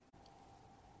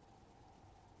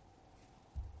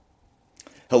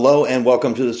Hello and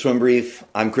welcome to the Swim Brief.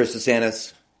 I'm Chris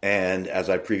DeSantis, and as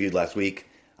I previewed last week,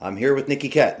 I'm here with Nikki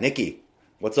Kett. Nikki,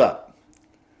 what's up?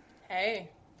 Hey,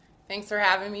 thanks for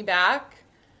having me back.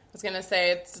 I was going to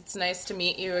say it's nice to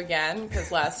meet you again, because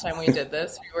last time we did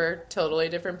this, we were totally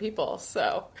different people,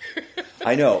 so.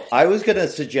 I know. I was going to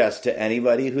suggest to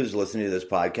anybody who's listening to this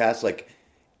podcast,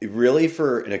 really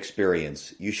for an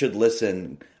experience, you should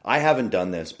listen. I haven't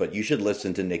done this, but you should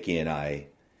listen to Nikki and I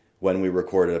when we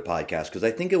recorded a podcast, because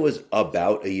I think it was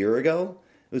about a year ago.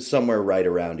 It was somewhere right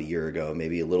around a year ago,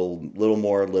 maybe a little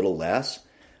more, a little less.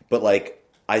 But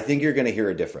I think you're going to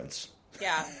hear a difference.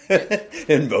 Yeah.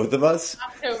 In both of us.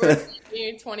 October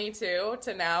 2022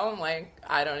 to now, I'm like,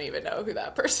 I don't even know who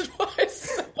that person was.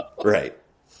 So. Right.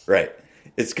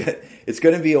 It's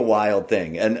going to be a wild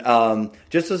thing. And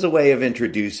just as a way of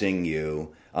introducing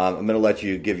you, I'm going to let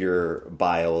you give your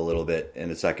bio a little bit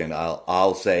in a second.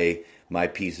 I'll say my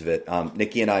piece of it.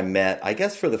 Nikki and I met, I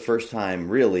guess for the first time,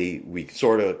 really, we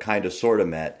sort of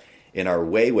met in our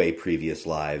way previous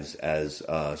lives as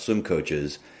swim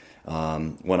coaches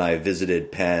when I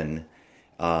visited Penn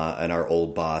and our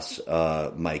old boss,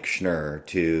 Mike Schnurr,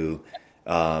 to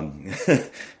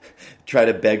try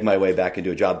to beg my way back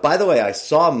into a job. By the way, I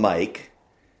saw Mike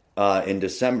in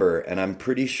December, and I'm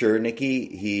pretty sure,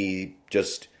 Nikki, he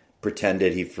just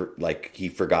pretended he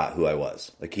forgot who I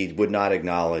was. He would not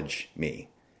acknowledge me.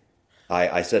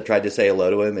 I tried to say hello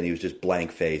to him, and he was just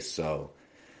blank face. So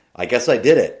I guess I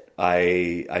did it.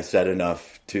 I said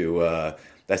enough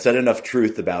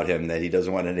truth about him that he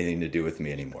doesn't want anything to do with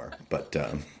me anymore. But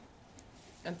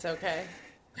It's okay.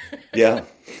 Yeah,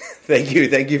 thank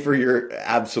you for your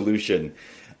absolution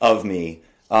of me.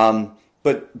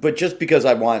 But just because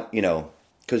I want,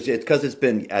 because it's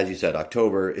been, as you said,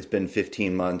 October, it's been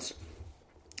 15 months.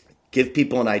 Give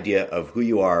people an idea of who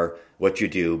you are, what you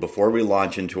do, before we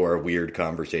launch into our weird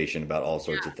conversation about all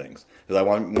sorts of things. Because I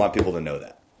want people to know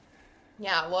that.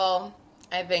 Yeah, well,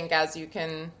 I think as you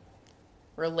can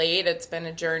relate, it's been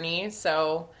a journey.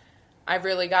 So I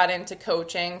really got into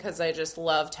coaching because I just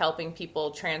loved helping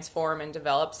people transform and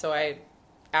develop. So I,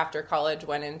 after college,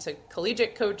 went into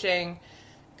collegiate coaching,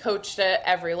 coached at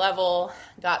every level,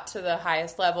 got to the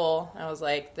highest level. I was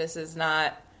like, this is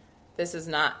not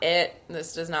it.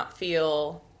 This does not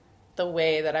feel the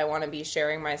way that I want to be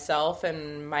sharing myself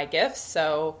and my gifts.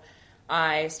 So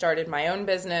I started my own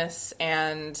business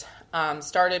and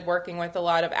started working with a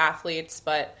lot of athletes,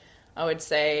 but I would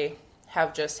say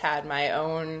have just had my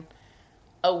own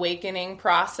awakening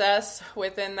process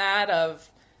within that of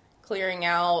clearing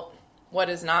out what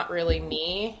is not really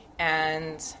me.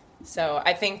 And so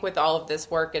I think with all of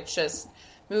this work, it's just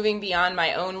moving beyond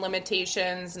my own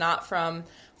limitations, not from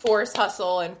force,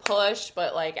 hustle, and push,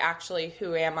 but actually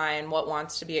who am I and what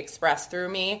wants to be expressed through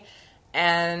me.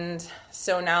 And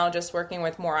so now just working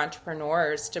with more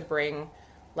entrepreneurs to bring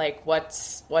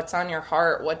what's on your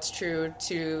heart, what's true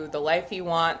to the life you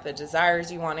want, the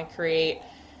desires you want to create,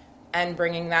 and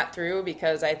bringing that through,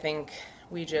 because I think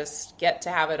we just get to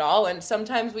have it all. And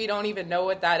sometimes we don't even know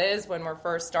what that is when we're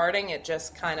first starting. It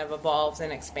just kind of evolves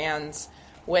and expands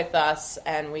with us,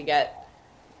 and we get,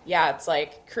 it's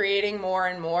creating more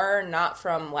and more, not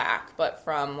from lack, but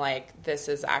from this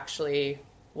is actually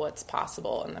what's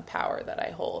possible and the power that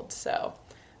I hold. So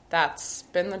that's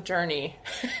been the journey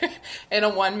in a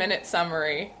 1-minute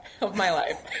summary of my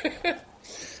life.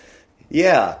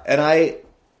 Yeah. And I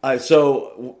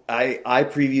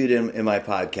previewed in my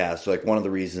podcast, one of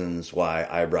the reasons why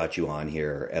I brought you on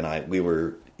here, and we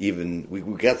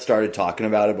got started talking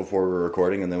about it before we were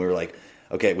recording, and then we were like,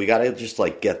 okay, we got to just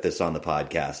get this on the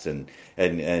podcast and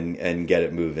get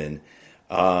it moving.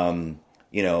 I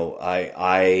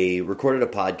recorded a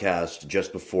podcast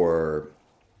just before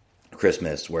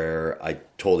Christmas where I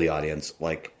told the audience,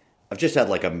 I've just had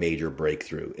a major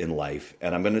breakthrough in life,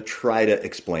 and I'm going to try to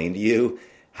explain to you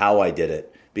how I did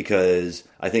it, because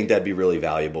I think that'd be really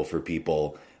valuable for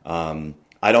people.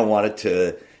 I don't want it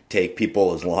to take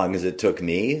people as long as it took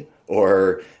me,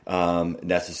 or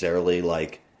necessarily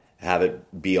have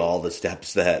it be all the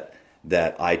steps that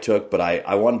I took, but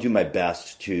I want to do my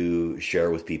best to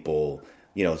share with people,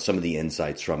 some of the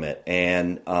insights from it.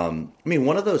 And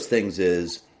one of those things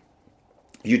is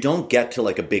you don't get to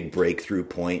a big breakthrough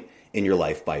point in your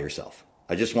life by yourself.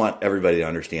 I just want everybody to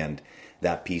understand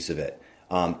that piece of it.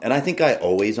 And I think I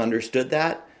always understood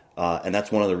that. And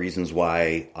that's one of the reasons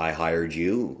why I hired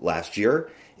you last year,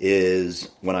 is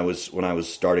when I was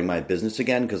starting my business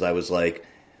again, because I was like,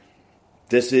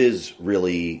 this is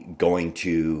really going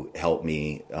to help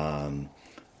me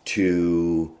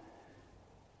to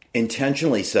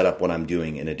intentionally set up what I'm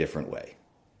doing in a different way,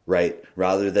 right?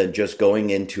 Rather than just going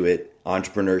into it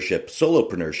entrepreneurship,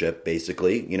 solopreneurship,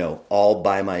 basically, you know, all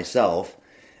by myself,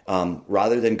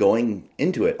 rather than going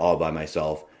into it all by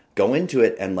myself, go into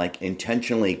it and like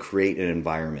intentionally create an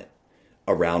environment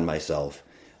around myself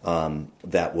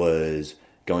that was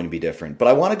going to be different. But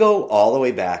I want to go all the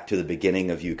way back to the beginning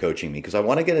of you coaching me, because I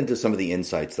want to get into some of the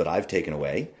insights that I've taken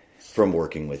away from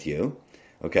working with you.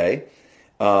 Okay.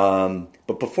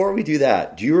 But before we do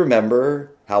that, do you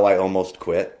remember how I almost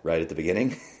quit right at the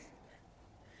beginning?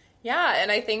 Yeah.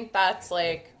 And I think that's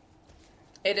like,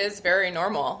 it is very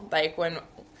normal. Like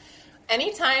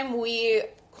anytime we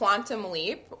quantum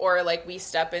leap or like we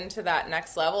step into that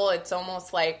next level, it's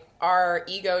almost like our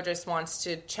ego just wants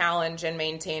to challenge and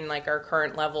maintain like our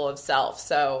current level of self.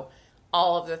 So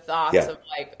all of the thoughts of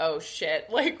like, oh shit,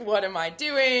 like what am I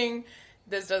doing?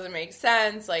 This doesn't make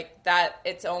sense. Like that,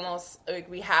 it's almost like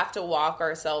we have to walk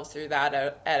ourselves through that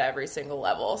at every single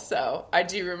level. So I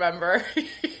do remember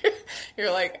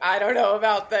you're like, I don't know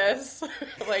about this.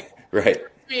 Like, right.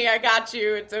 Me, I got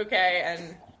you. It's okay.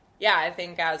 And yeah, I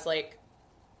think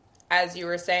as you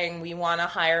were saying, we want to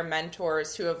hire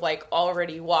mentors who have like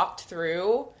already walked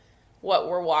through what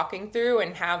we're walking through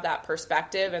and have that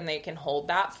perspective, and they can hold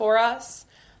that for us.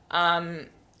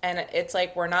 And it's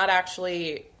like, we're not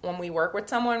actually, when we work with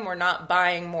someone, we're not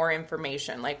buying more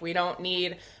information. Like we don't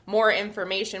need more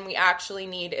information. We actually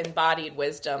need embodied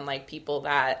wisdom, like people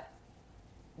that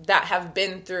have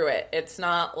been through it. It's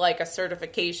not like a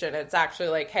certification. It's actually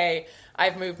like, hey,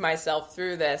 I've moved myself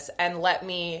through this, and let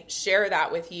me share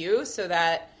that with you so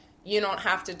that you don't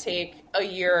have to take a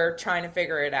year trying to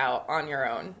figure it out on your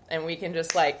own. And we can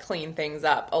just like clean things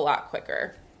up a lot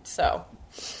quicker. So.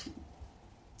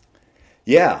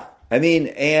 Yeah. I mean,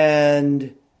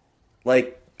 and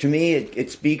like, to me, it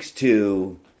speaks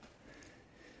to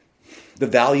the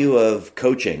value of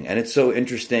coaching. And it's so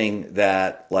interesting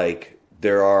that like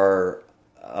there are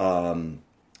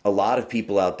a lot of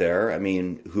people out there, I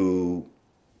mean, a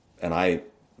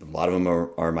lot of them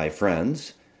are my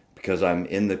friends because I'm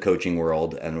in the coaching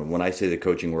world. And when I say the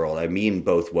coaching world, I mean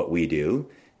both what we do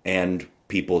and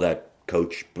people that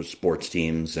coach sports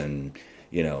teams and,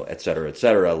 you know, et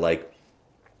cetera, like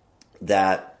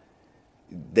that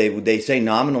they say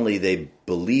nominally they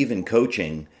believe in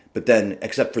coaching, but then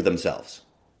except for themselves,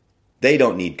 they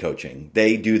don't need coaching.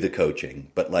 They do the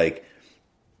coaching, but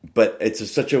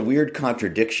it's such a weird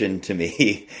contradiction to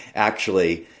me,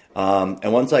 actually.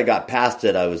 And once I got past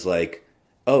it, I was like,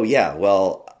 oh yeah,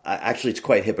 well, actually it's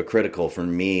quite hypocritical for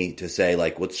me to say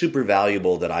like, what's super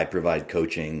valuable that I provide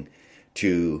coaching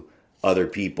to other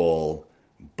people,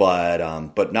 but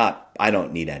I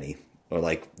don't need any, or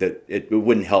like that it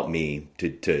wouldn't help me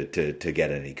to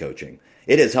get any coaching.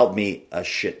 It has helped me a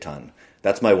shit ton.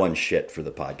 That's my one shit for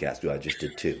the podcast. I just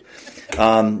did two,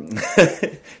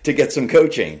 to get some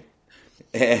coaching.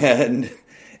 And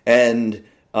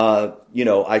you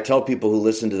know, I tell people who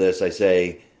listen to this, I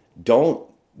say, don't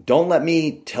let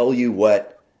me tell you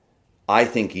what I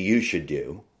think you should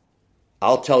do.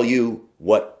 I'll tell you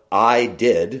what I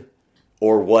did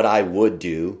or what I would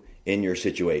do in your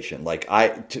situation. Like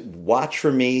watch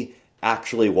for me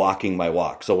actually walking my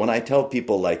walk. So when I tell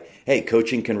people like, hey,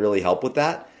 coaching can really help with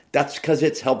that, that's because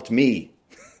it's helped me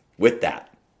with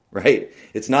that, right?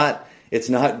 It's not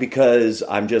because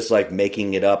I'm just like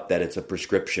making it up that it's a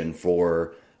prescription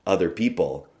for other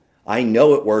people. I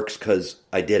know it works because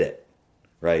I did it,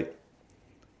 right?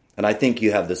 And I think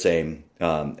you have the same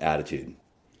attitude.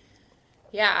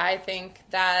 Yeah, I think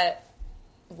that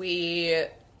when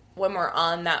we're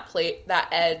on that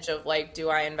edge of like, do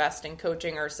I invest in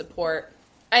coaching or support?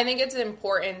 I think it's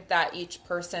important that each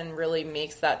person really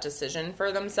makes that decision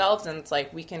for themselves. And it's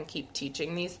like, we can keep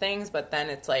teaching these things, but then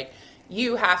it's like,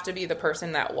 you have to be the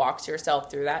person that walks yourself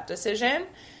through that decision.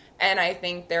 And I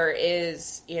think there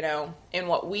is, you know, in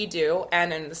what we do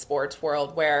and in the sports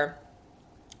world where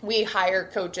we hire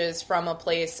coaches from a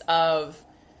place of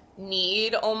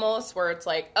need almost, where it's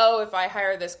like, oh, if I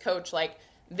hire this coach, like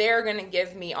they're going to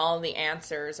give me all the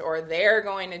answers or they're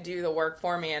going to do the work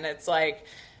for me. And it's like,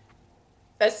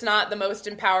 that's not the most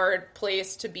empowered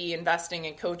place to be investing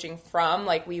in coaching from.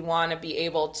 Like, we want to be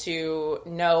able to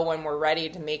know when we're ready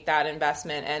to make that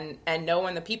investment and know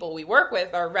when the people we work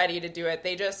with are ready to do it.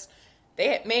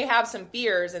 They may have some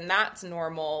fears, and that's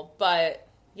normal. But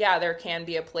yeah, there can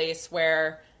be a place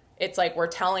where it's like we're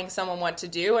telling someone what to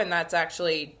do, and that's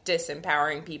actually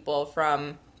disempowering people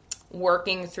from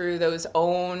working through their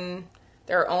own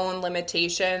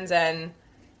limitations. And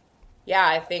yeah,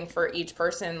 I think for each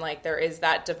person, like, there is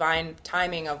that divine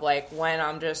timing of like when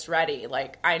I'm just ready.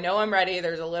 Like, I know I'm ready.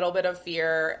 There's a little bit of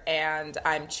fear, and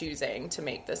I'm choosing to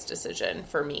make this decision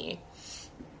for me.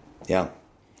 Yeah.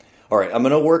 All right, I'm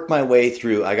going to work my way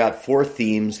through. I got 4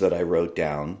 themes that I wrote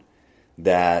down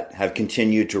that have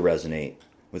continued to resonate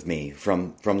with me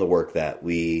from the work that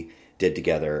we did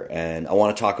together. And I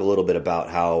want to talk a little bit about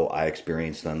how I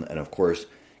experienced them, and of course,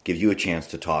 give you a chance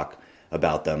to talk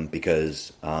about them,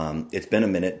 because it's been a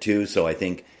minute too. So I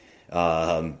think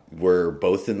we're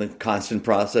both in the constant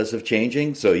process of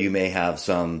changing. So you may have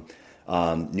some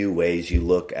new ways you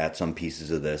look at some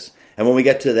pieces of this. And when we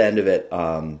get to the end of it,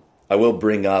 I will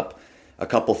bring up a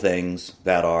couple things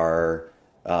that are,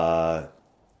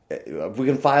 we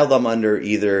can file them under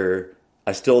either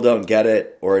I still don't get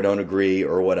it or I don't agree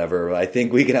or whatever. I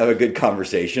think we can have a good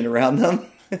conversation around them.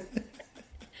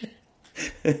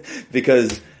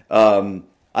 Because I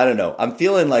don't know, I'm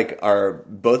feeling like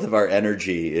both of our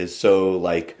energy is so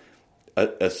like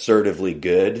assertively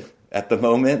good at the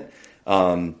moment,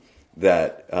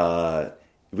 that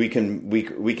we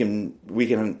can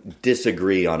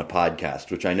disagree on a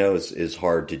podcast, which I know is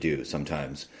hard to do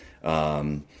sometimes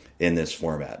in this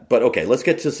format. But okay, let's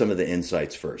get to some of the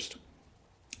insights first.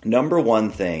 Number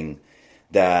one thing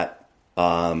that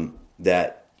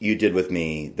that you did with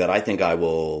me that I think I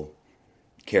will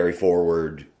carry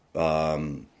forward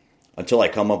until I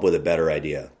come up with a better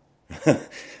idea.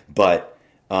 But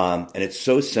and it's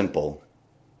so simple.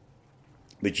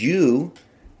 But you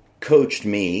coached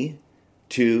me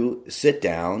to sit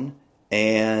down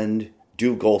and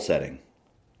do goal setting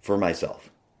for myself.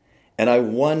 And I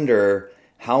wonder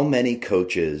how many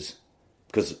coaches,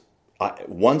 because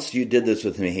once you did this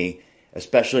with me,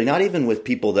 especially not even with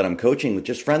people that I'm coaching, with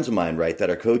just friends of mine, right, that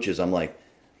are coaches, I'm like,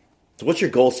 so what's your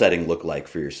goal setting look like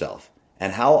for yourself?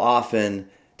 And how often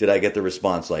did I get the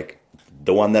response like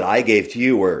the one that I gave to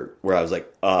you where I was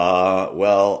like,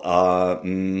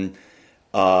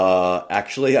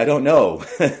 actually, I don't know.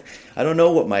 I don't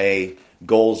know what my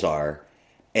goals are.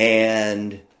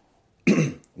 And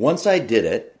once I did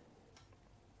it,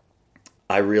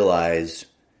 I realized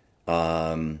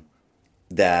that,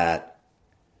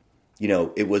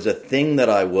 it was a thing that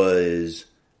I was,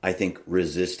 I think,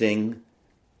 resisting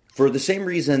for the same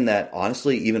reason that,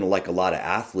 honestly, even like a lot of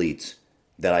athletes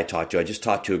that I talked to, I just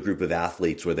talked to a group of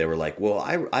athletes where they were like, well,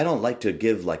 I don't like to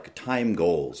give like time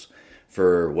goals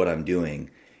for what I'm doing,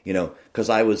 because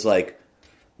I was like,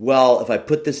 well, if I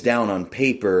put this down on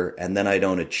paper and then I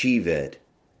don't achieve it,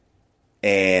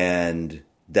 and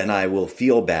then I will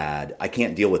feel bad, I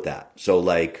can't deal with that. So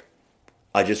like,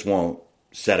 I just won't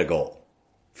set a goal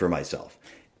for myself.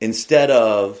 Instead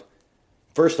of,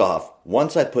 first off,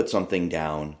 once I put something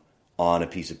down on a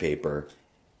piece of paper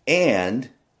and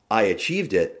I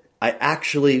achieved it, I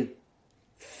actually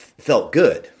felt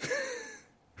good,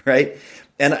 right?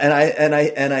 And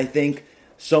I think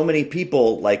so many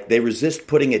people, like, they resist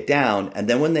putting it down, and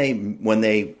then when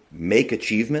they make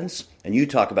achievements, and you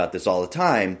talk about this all the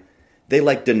time, they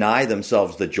like deny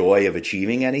themselves the joy of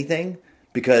achieving anything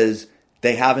because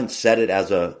they haven't set it as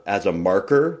a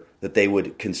marker that they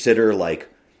would consider like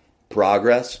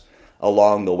progress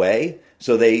along the way.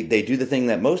 So they do the thing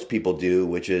that most people do,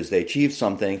 which is they achieve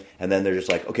something and then they're just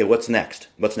like, okay, what's next?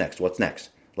 What's next? What's next?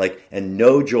 Like, and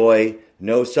no joy,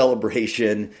 no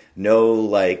celebration, no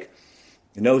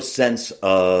sense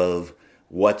of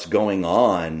what's going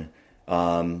on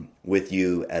with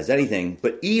you as anything.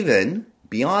 But even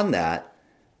beyond that,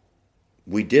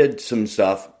 we did some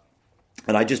stuff,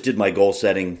 and I just did my goal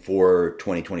setting for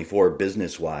 2024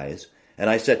 business-wise, and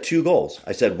I set 2 goals.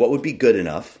 I said, what would be good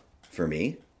enough for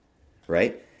me,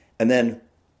 right? And then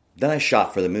I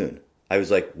shot for the moon. I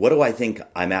was like, what do I think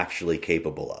I'm actually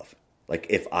capable of? Like,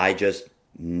 if I just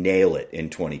nail it in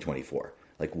 2024,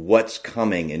 like what's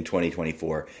coming in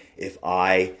 2024 if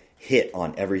I hit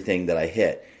on everything that I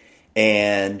hit?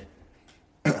 And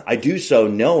I do so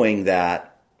knowing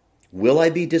that, will I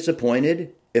be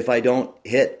disappointed if I don't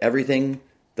hit everything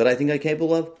that I think I'm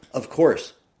capable of? Of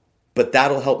course. But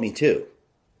that'll help me too.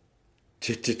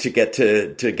 To get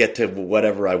to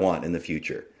whatever I want in the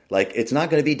future. Like, it's not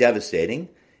going to be devastating.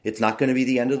 It's not going to be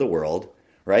the end of the world,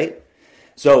 right?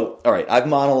 So, all right, I've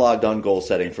monologued on goal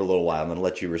setting for a little while. I'm going to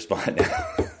let you respond now.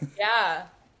 Yeah.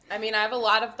 I mean, I have a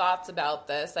lot of thoughts about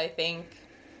this. I think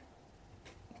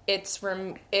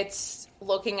it's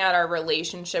looking at our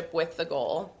relationship with the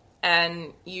goal.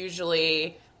 And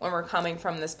usually when we're coming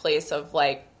from this place of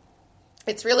like,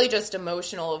 it's really just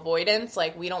emotional avoidance.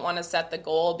 Like, we don't want to set the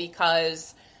goal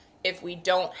because if we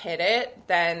don't hit it,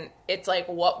 then it's like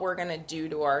what we're going to do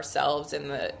to ourselves in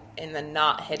the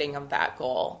not hitting of that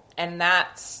goal. And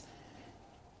that's,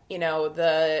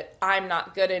 the I'm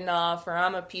not good enough, or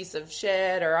I'm a piece of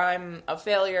shit, or I'm a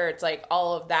failure. It's like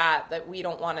all of that we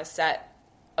don't want to set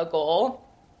a goal.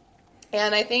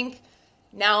 And I think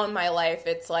now in my life,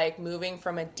 it's like moving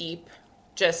from a deep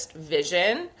just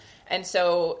vision. And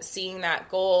so seeing that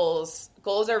goals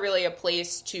are really a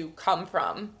place to come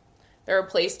from. They're a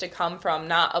place to come from,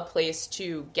 not a place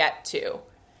to get to.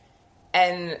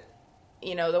 And,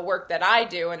 you know, the work that I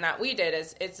do and that we did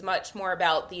is it's much more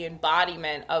about the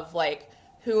embodiment of like,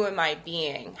 who am I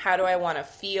being? How do I want to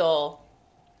feel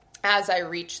as I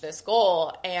reach this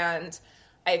goal? And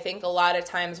I think a lot of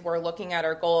times we're looking at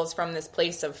our goals from this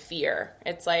place of fear.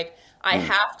 It's like, I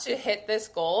have to hit this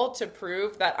goal to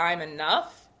prove that I'm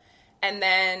enough. And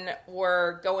then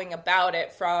we're going about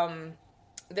it from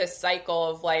this cycle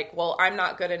of like, well, I'm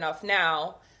not good enough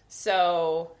now,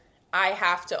 so I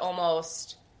have to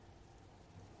almost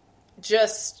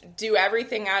just do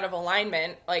everything out of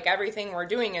alignment. Like everything we're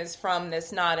doing is from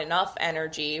this not enough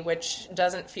energy, which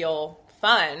doesn't feel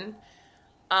fun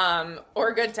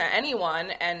or good to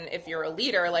anyone. And if you're a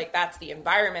leader, like that's the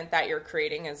environment that you're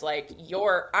creating is like,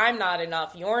 I'm not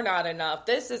enough, you're not enough,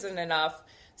 this isn't enough.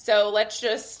 So let's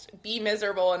just be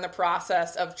miserable in the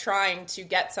process of trying to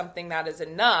get something that is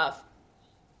enough,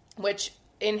 which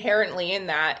inherently in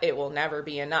that it will never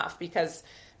be enough because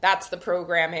that's the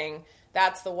programming,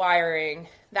 that's the wiring,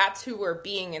 that's who we're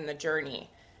being in the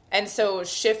journey. And so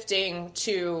shifting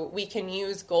to, we can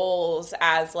use goals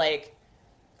as like,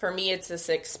 for me, it's this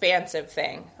expansive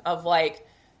thing of like,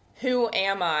 who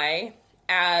am I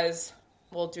as,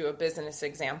 we'll do a business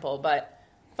example, but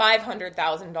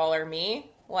 $500,000 me.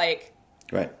 Like,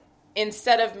 right.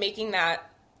 Instead of making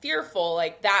that fearful,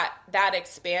 like that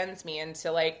expands me into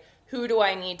like, who do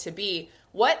I need to be?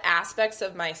 What aspects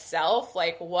of myself,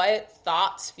 like what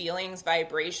thoughts, feelings,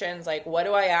 vibrations, like what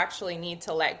do I actually need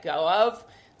to let go of?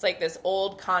 It's like this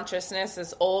old consciousness,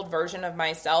 this old version of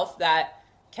myself that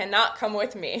cannot come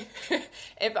with me.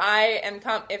 If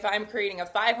I'm creating a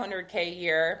 500K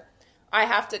year, I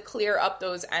have to clear up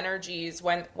those energies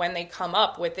when they come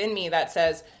up within me that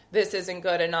says, this isn't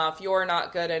good enough, you're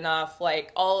not good enough,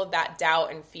 like all of that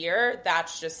doubt and fear,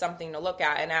 that's just something to look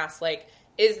at and ask, like,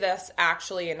 is this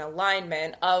actually an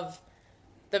alignment of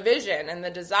the vision and the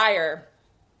desire?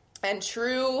 And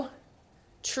true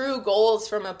goals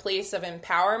from a place of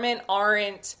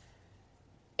empowerment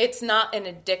it's not an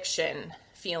addiction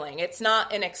feeling, it's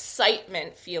not an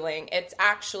excitement feeling, it's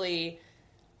actually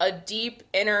a deep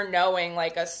inner knowing,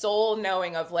 like a soul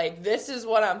knowing of like, this is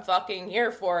what I'm fucking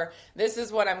here for. This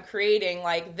is what I'm creating.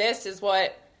 Like, this is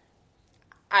what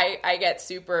I get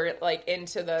super like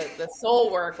into the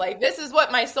soul work. Like, this is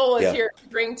what my soul is here to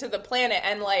bring to the planet.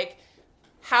 And like,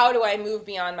 how do I move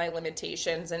beyond my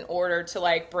limitations in order to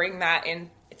like bring that in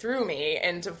through me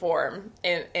into form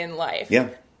in life? Yeah.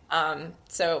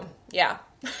 So yeah.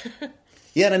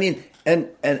 Yeah. And I mean,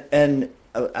 and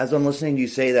as I'm listening to you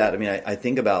say that, I mean, I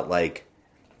think about like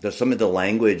some of the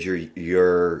language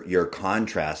you're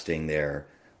contrasting there.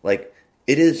 Like,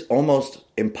 it is almost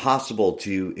impossible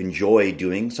to enjoy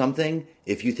doing something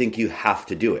if you think you have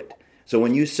to do it. So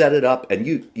when you set it up, and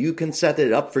you can set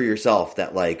it up for yourself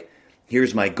that like,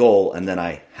 here's my goal, and then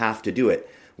I have to do it.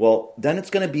 Well, then it's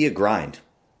going to be a grind.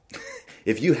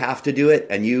 If you have to do it,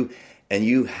 and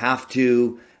you have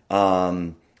to,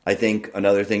 I think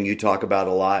another thing you talk about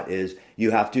a lot is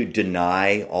you have to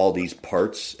deny all these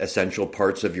parts, essential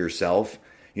parts of yourself.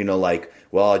 You know, like,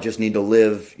 well, I just need to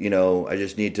live, you know, I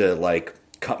just need to like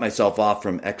cut myself off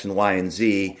from X and Y and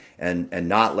Z and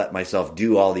not let myself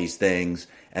do all these things,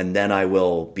 and then I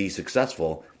will be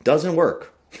successful. Doesn't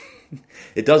work.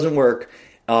 It doesn't work.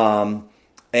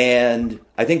 And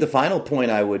I think the final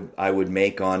point I would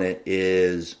make on it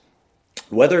is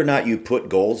whether or not you put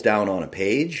goals down on a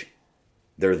page,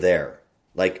 they're there.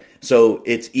 Like, so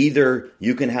it's either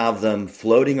you can have them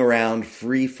floating around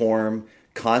free form,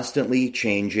 constantly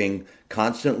changing,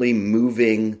 constantly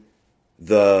moving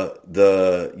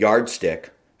the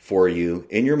yardstick for you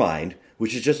in your mind,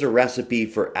 which is just a recipe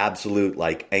for absolute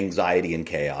like anxiety and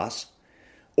chaos.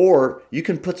 Or you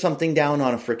can put something down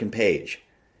on a freaking page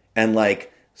and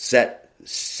like set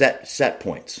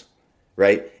points,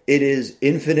 right? It is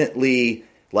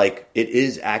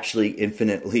actually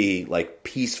infinitely like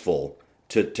peaceful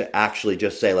to actually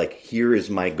just say like, here is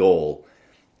my goal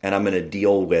and I'm going to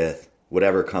deal with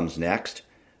whatever comes next,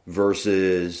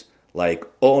 versus like,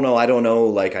 oh no, I don't know.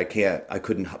 Like I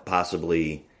couldn't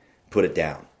possibly put it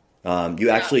down. You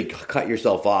actually cut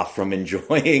yourself off from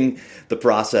enjoying the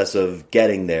process of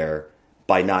getting there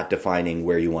by not defining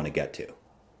where you want to get to.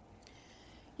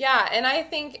 Yeah. And I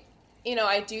think, you know,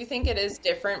 I do think it is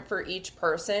different for each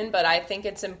person, but I think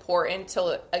it's important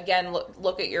to, again,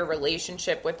 look at your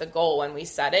relationship with the goal. When we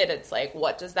set it, it's like,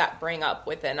 what does that bring up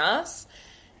within us?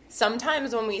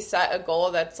 Sometimes when we set a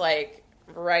goal that's like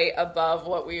right above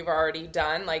what we've already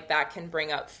done, like that can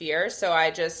bring up fear. So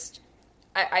I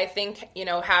think, you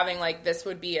know, having like this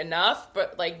would be enough,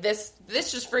 but like this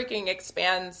just freaking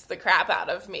expands the crap out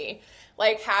of me.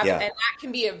 Like and that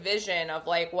can be a vision of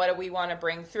like, what do we want to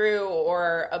bring through,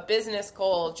 or a business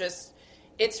goal. Just,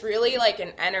 it's really like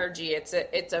an energy. It's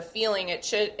a feeling.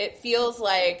 It feels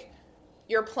like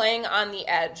you're playing on the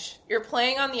edge. You're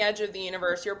playing on the edge of the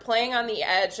universe. You're playing on the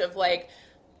edge of like,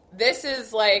 this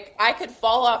is like, I could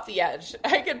fall off the edge.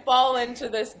 I could fall into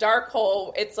this dark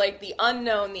hole. It's like the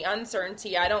unknown, the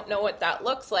uncertainty. I don't know what that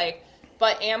looks like,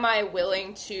 but am I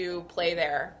willing to play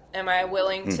there? Am I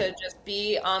willing to just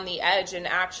be on the edge and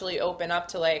actually open up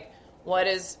to like, what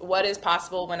is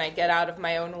possible when I get out of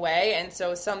my own way? And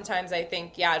so sometimes I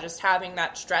think, just having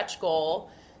that stretch goal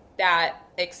that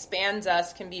expands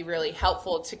us can be really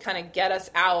helpful to kind of get us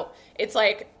out. It's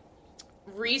like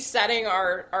resetting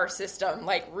our system,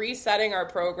 like resetting our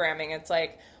programming. It's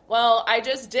like, well, I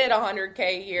just did 100K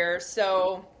a year,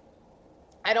 so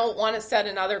I don't want to set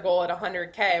another goal at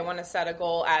 100K. I want to set a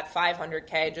goal at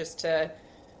 500K just to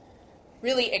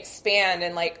really expand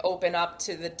and like open up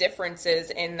to the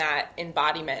differences in that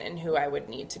embodiment and who I would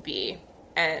need to be.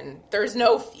 And there's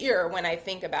no fear when I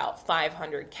think about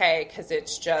 500K, because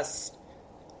it just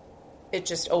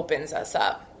opens us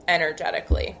up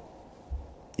energetically.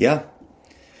 Yeah.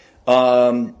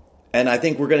 And I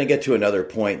think we're going to get to another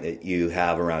point that you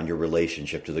have around your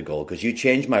relationship to the goal, because you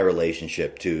changed my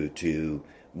relationship to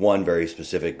one very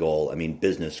specific goal. I mean,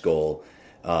 business goal,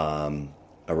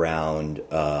 around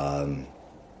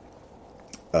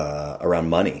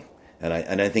money.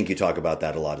 And I think you talk about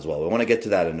that a lot as well. I want to get to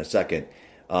that in a second.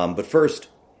 But first,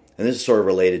 and this is sort of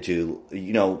related to,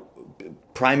 you know,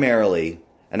 primarily,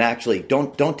 and actually,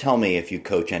 don't tell me if you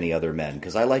coach any other men,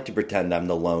 because I like to pretend I'm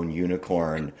the lone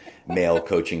unicorn male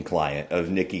coaching client of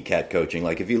Nikki Kett Coaching.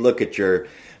 Like, if you look at your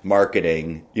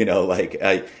marketing, you know, like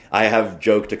I have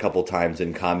joked a couple times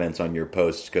in comments on your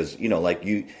posts, because, you know, like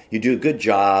you do a good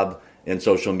job in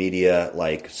social media,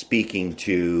 like speaking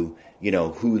to, you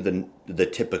know, who the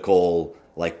typical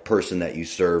like person that you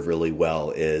serve really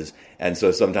well is. And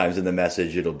so sometimes in the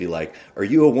message, it'll be like, are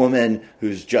you a woman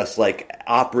who's just like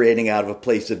operating out of a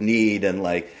place of need, and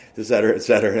like, et cetera, et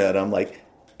cetera. And I'm like,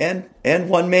 and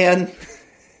one man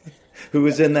who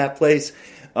is in that place.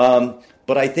 But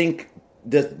I think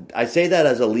that I say that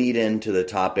as a lead into the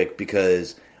topic,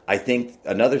 because I think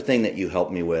another thing that you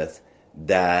helped me with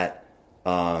that,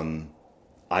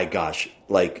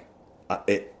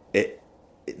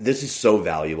 this is so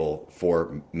valuable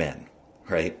for men,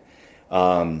 right?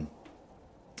 And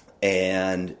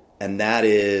that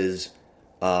is,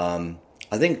 I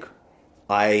think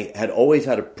I had always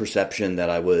had a perception that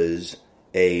I was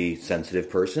a sensitive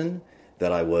person,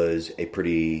 that I was a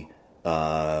pretty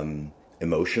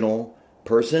emotional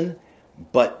person,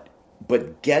 but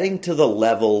getting to the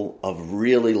level of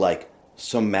really like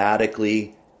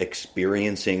somatically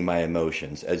experiencing my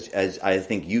emotions, as I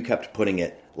think you kept putting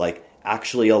it, like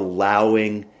actually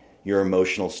allowing your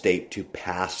emotional state to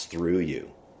pass through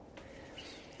you.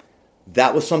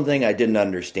 That was something I didn't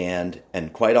understand,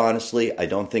 and quite honestly, I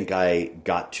don't think I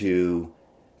got to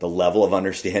the level of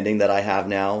understanding that I have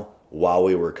now while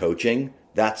we were coaching.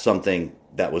 That's something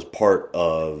that was part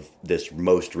of this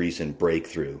most recent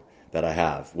breakthrough that I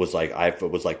have, was like, I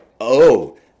was like,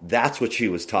 oh, that's what she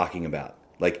was talking about.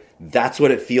 Like, that's what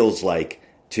it feels like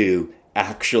to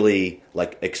actually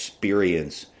like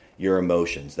experience your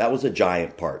emotions. That was a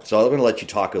giant part. So I'm going to let you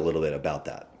talk a little bit about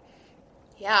that.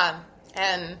 Yeah.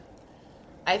 And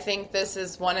I think this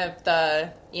is one of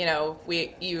the, you know,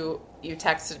 you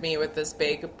texted me with this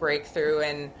big breakthrough,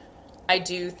 and I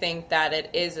do think that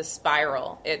it is a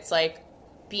spiral. It's like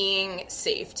being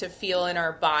safe to feel in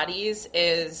our bodies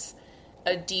is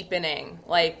a deepening,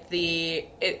 like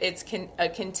it's a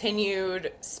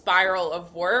continued spiral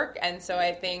of work. And so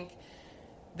I think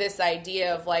this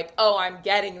idea of like, oh, I'm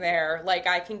getting there, like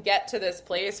I can get to this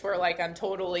place where like I'm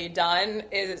totally done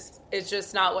is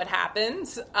just not what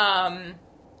happens. And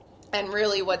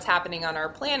really what's happening on our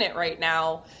planet right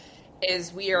now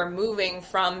is we are moving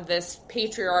from this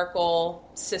patriarchal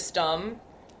system,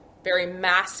 very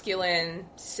masculine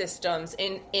systems,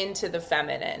 into the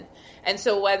feminine. And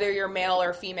so whether you're male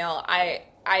or female, I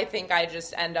think I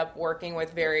just end up working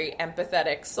with very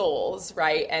empathetic souls,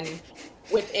 right? And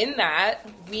within that,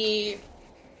 we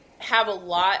have a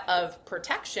lot of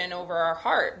protection over our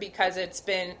heart, because it's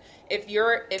been, if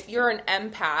you're an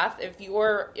empath, if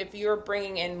you're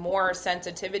bringing in more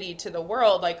sensitivity to the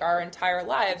world, like our entire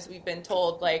lives, we've been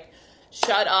told like,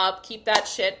 shut up, keep that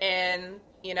shit in,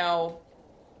 you know,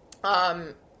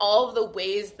 all of the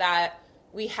ways that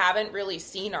we haven't really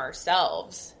seen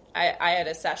ourselves. I had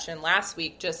a session last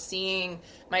week just seeing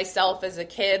myself as a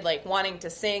kid, like wanting to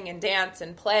sing and dance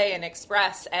and play and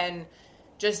express, and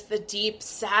just the deep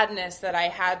sadness that I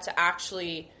had to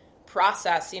actually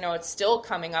process. You know, it's still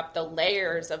coming up, the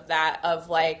layers of that, of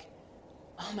like,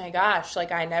 oh my gosh,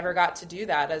 like I never got to do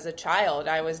that as a child.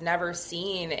 I was never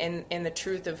seen in the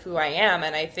truth of who I am.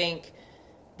 And I think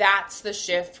that's the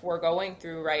shift we're going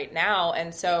through right now.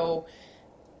 And so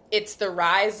it's the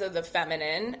rise of the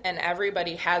feminine, and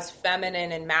everybody has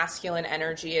feminine and masculine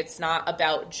energy. It's not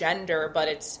about gender, but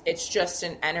it's just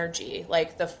an energy.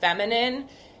 Like the feminine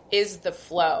is the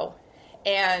flow.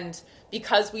 And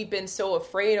because we've been so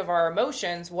afraid of our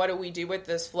emotions, what do we do with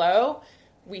this flow?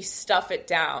 We stuff it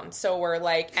down. So we're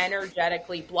like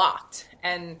energetically blocked.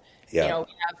 And you know,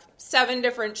 we have 7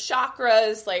 different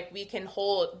chakras. Like we can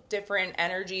hold different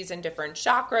energies in different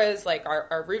chakras, like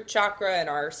our root chakra and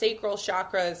our sacral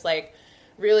chakra is like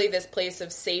really this place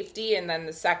of safety. And then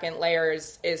the second layer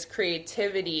is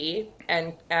creativity,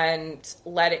 and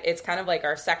it's kind of like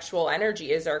our sexual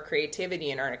energy is our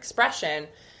creativity and our expression.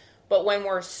 But when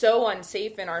we're so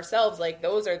unsafe in ourselves, like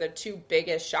those are the 2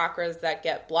 biggest chakras that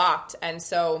get blocked. And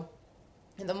so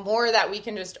the more that we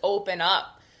can just open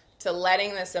up to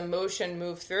letting this emotion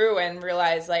move through and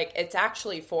realize like it's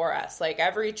actually for us. Like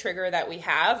every trigger that we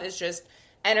have is just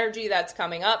energy that's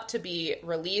coming up to be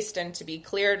released and to be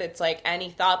cleared. It's like any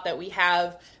thought that we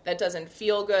have that doesn't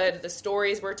feel good, the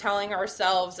stories we're telling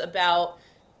ourselves about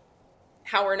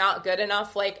how we're not good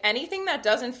enough, like anything that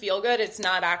doesn't feel good, it's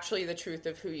not actually the truth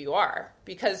of who you are,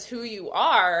 because who you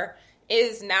are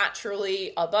is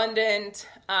naturally abundant,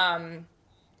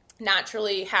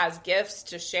 naturally has gifts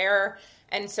to share.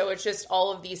 And so it's just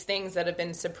all of these things that have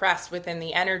been suppressed within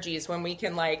the energies. When we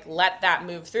can like let that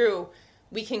move through,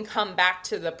 we can come back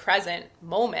to the present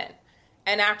moment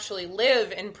and actually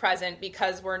live in present,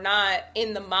 because we're not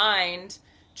in the mind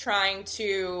trying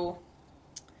to,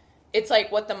 it's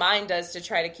like what the mind does to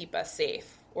try to keep us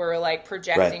safe. We're like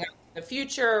projecting the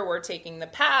future, we're taking the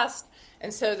past.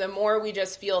 And so the more we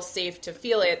just feel safe to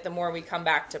feel it, the more we come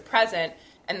back to present.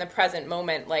 And the present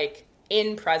moment, like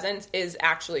in presence, is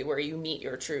actually where you meet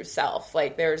your true self.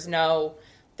 Like there's not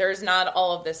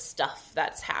all of this stuff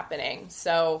that's happening.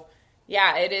 So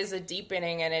yeah, it is a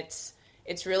deepening, and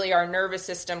it's really our nervous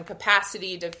system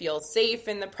capacity to feel safe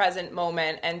in the present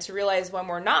moment, and to realize when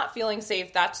we're not feeling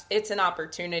safe, it's an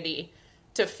opportunity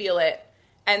to feel it,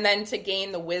 and then to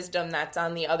gain the wisdom that's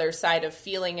on the other side of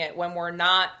feeling it when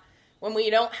we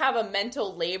don't have a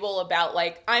mental label about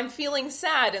like, I'm feeling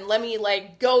sad and let me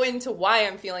like go into why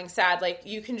I'm feeling sad. Like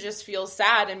you can just feel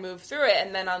sad and move through it.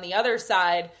 And then on the other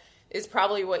side is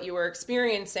probably what you were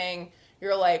experiencing.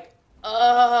 You're like,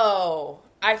 oh,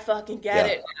 I fucking get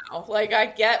it now. Like I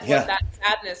get what that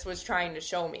sadness was trying to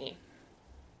show me.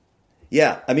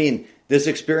 Yeah. I mean, this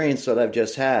experience that I've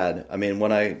just had, I mean,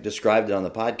 when I described it on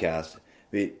the podcast,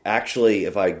 actually,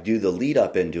 if I do the lead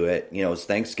up into it, you know, it's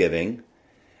Thanksgiving.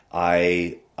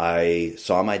 I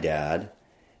saw my dad,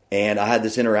 and I had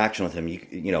this interaction with him.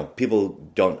 You know, people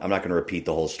don't, I'm not going to repeat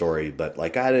the whole story, but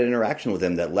like I had an interaction with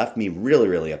him that left me really,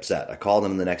 really upset. I called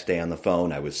him the next day on the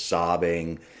phone. I was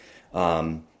sobbing.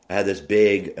 I had this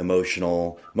big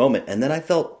emotional moment, and then I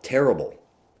felt terrible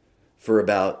for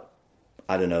about,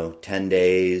 I don't know, 10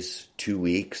 days, 2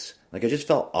 weeks. Like I just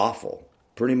felt awful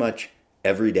pretty much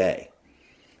every day.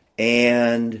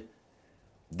 And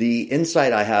the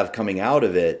insight I have coming out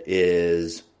of it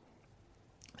is,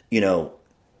 you know,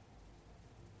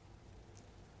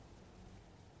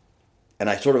 and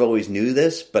I sort of always knew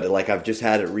this, but like I've just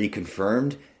had it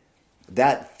reconfirmed,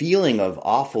 that feeling of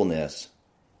awfulness,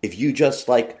 if you just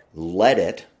like let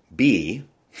it be,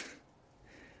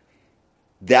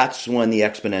 that's when the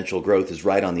exponential growth is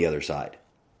right on the other side.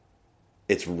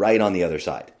 It's right on the other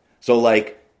side. So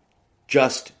like,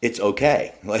 just, it's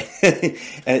okay. Like,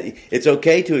 and it's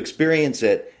okay to experience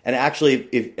it. And actually,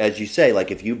 if, as you say,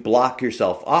 like if you block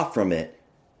yourself off from it,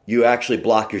 you actually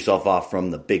block yourself off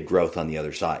from the big growth on the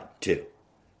other side too.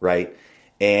 Right.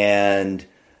 And,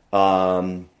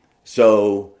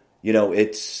 so, you know,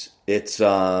 it's such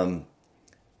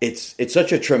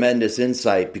a tremendous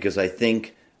insight, because I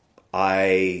think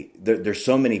there's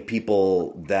so many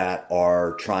people that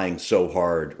are trying so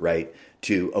hard, right,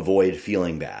 to avoid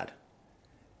feeling bad.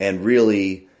 And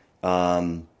really,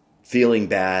 feeling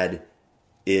bad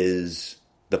is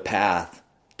the path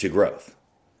to growth.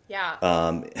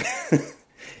 Yeah.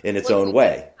 In its own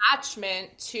way.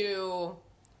 Attachment to,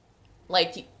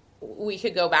 like, we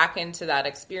could go back into that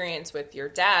experience with your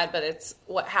dad, but it's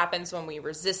what happens when we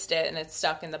resist it and it's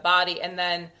stuck in the body. And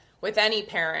then with any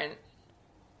parent,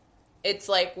 it's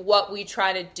like what we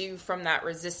try to do from that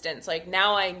resistance. Like,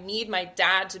 now I need my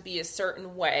dad to be a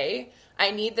certain way.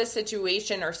 I need the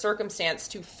situation or circumstance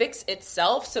to fix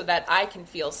itself so that I can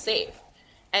feel safe.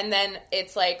 And then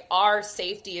it's like our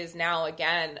safety is now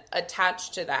again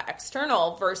attached to that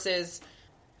external versus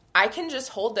I can just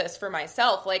hold this for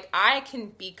myself. Like, I can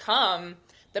become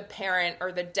the parent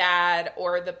or the dad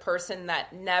or the person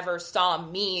that never saw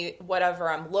me, whatever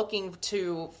I'm looking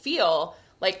to feel.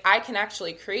 Like, I can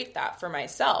actually create that for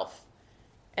myself,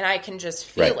 and I can just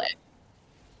feel it.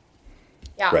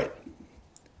 Yeah. Right.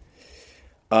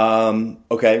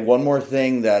 Okay. One more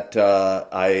thing that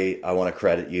I want to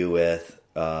credit you with,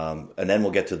 and then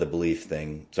we'll get to the belief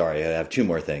thing. Sorry, I have two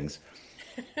more things.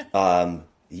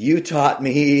 You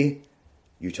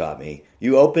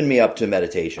opened me up to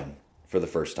meditation for the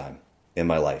first time in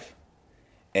my life.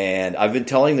 And I've been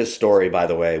telling this story, by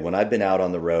the way, when I've been out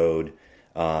on the road,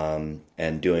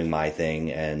 and doing my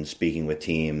thing and speaking with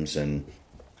teams and,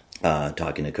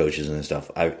 talking to coaches and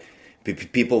stuff.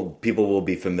 People will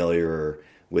be familiar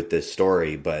with this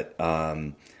story, but,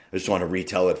 I just want to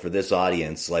retell it for this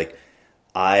audience. Like,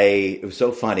 it was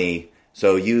so funny.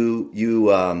 So you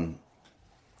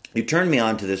turned me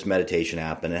on to this meditation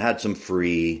app, and it had some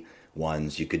free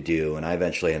ones you could do, and I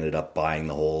eventually ended up buying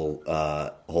the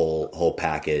whole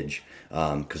package,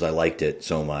 because I liked it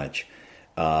so much.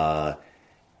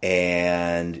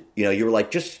 And you were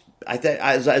like,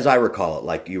 as I recall it,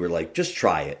 like, you were like, just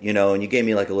try it, and you gave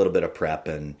me like a little bit of prep,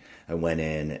 and I went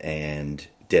in and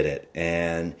did it.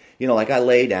 And, like, I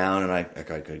lay down and I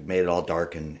made it all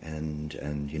dark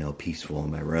and peaceful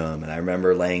in my room. And I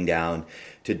remember laying down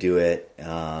to do it,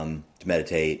 to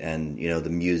meditate, and, the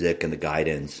music and the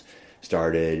guidance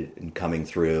started coming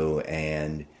through.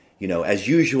 And, as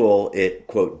usual, it,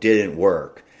 quote, didn't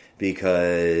work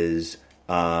because,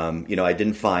 I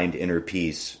didn't find inner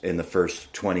peace in the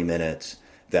first 20 minutes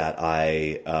that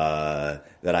I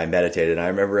meditated. And I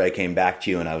remember I came back to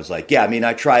you and I was like, yeah, I mean,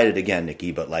 I tried it again,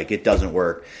 Nikki, but like, it doesn't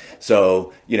work.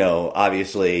 So,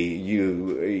 obviously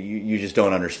you just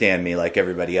don't understand me like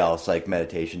everybody else, like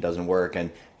meditation doesn't work.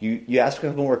 And you asked a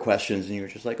couple more questions and you were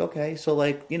just like, okay, so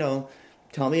like,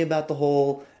 tell me about the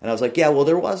whole, and I was like, yeah, well,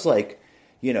 there was like,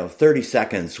 30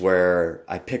 seconds where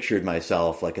I pictured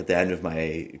myself like at the end of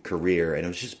my career, and it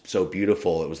was just so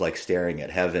beautiful. It was like staring at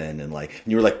heaven, and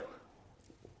you were like,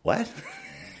 what?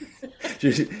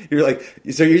 You're like,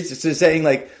 so you're just saying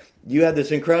like you had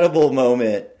this incredible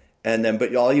moment, and then,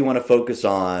 but all you want to focus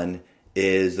on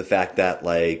is the fact that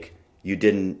like you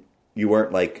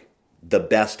weren't like the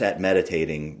best at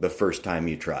meditating the first time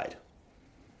you tried.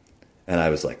 And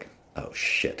I was like, oh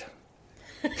shit.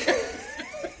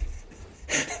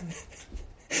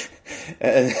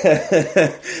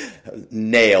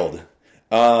 Nailed.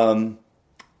 And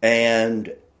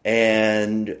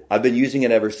I've been using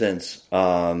it ever since.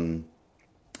 And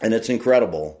it's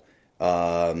incredible.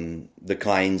 The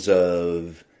kinds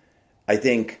of, I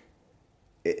think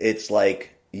it's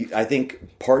like, I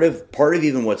think part of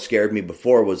even what scared me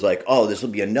before was like, oh, this will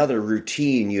be another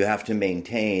routine you have to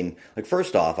maintain. Like,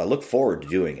 first off, I look forward to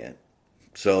doing it.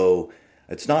 So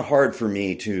it's not hard for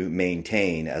me to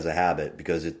maintain as a habit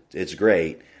because it's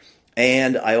great.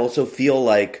 And I also feel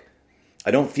like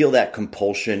I don't feel that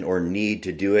compulsion or need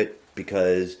to do it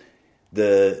because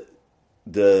the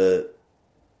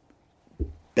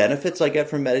benefits I get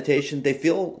from meditation, they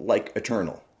feel like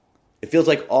eternal. It feels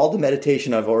like all the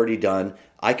meditation I've already done,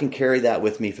 I can carry that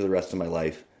with me for the rest of my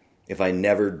life if I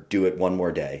never do it one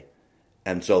more day.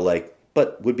 And so like,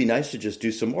 but would be nice to just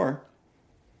do some more.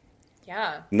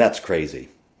 Yeah. And that's crazy.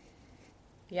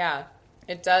 Yeah,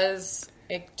 it does.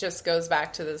 It just goes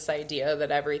back to this idea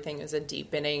that everything is a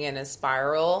deepening and a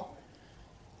spiral.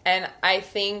 And I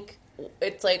think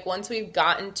it's like once we've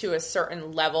gotten to a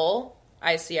certain level,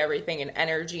 I see everything in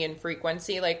energy and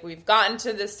frequency. Like we've gotten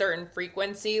to this certain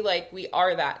frequency, like we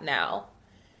are that now.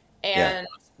 And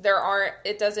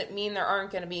it doesn't mean there aren't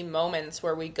going to be moments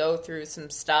where we go through some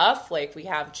stuff. Like we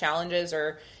have challenges,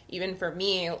 or even for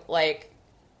me, like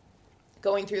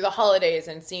going through the holidays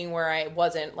and seeing where I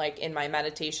wasn't like in my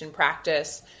meditation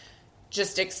practice,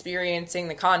 just experiencing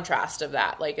the contrast of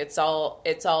that. Like it's all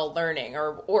learning,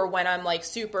 or when I'm like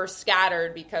super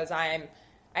scattered because I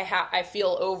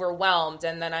feel overwhelmed,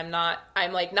 and then I'm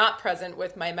like not present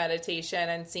with my meditation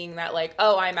and seeing that like,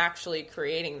 oh, I'm actually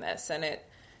creating this. And it's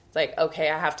like, okay,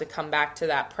 I have to come back to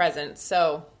that presence.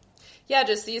 So yeah,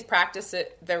 just these practices,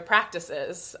 they're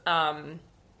practices.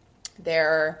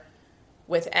 They're,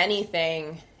 with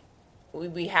anything,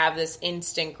 we have this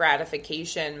instant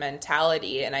gratification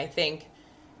mentality. And I think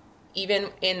even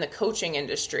in the coaching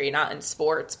industry, not in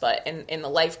sports, but in the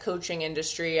life coaching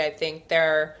industry, I think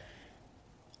there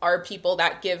are people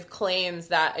that give claims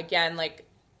that, again, like,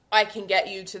 I can get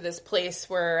you to this place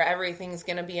where everything's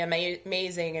going to be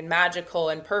amazing and magical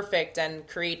and perfect and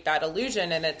create that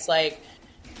illusion. And it's like,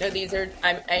 no, these are,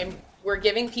 we're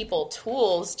giving people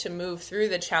tools to move through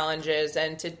the challenges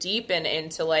and to deepen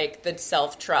into like the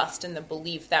self-trust and the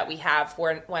belief that we have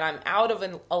when I'm out of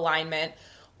an alignment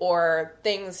or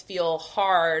things feel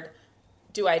hard.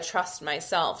 Do I trust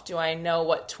myself? Do I know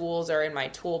what tools are in my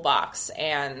toolbox?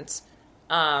 And,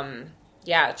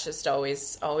 it's just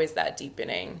always that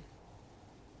deepening.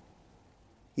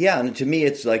 Yeah. And to me,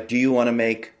 it's like, do you want to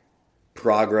make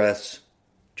progress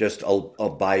just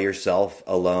by yourself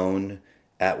alone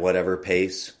at whatever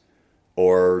pace,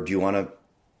 or do you want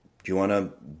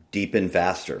to deepen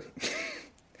faster?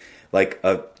 Like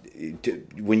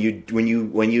when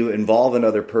you involve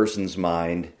another person's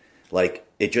mind, like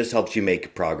it just helps you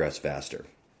make progress faster.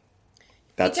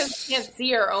 Because you can't see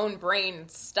your own brain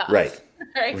stuff, right?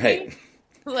 Right.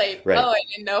 Like, right. Oh, I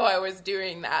didn't know I was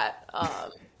doing that.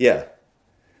 Yeah.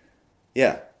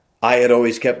 I had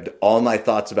always kept all my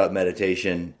thoughts about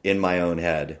meditation in my own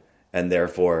head, and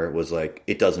therefore was like,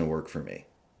 it doesn't work for me.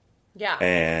 Yeah.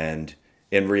 And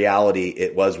in reality,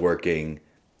 it was working.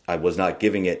 I was not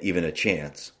giving it even a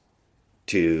chance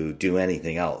to do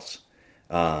anything else,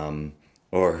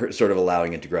 or sort of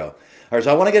allowing it to grow. All right,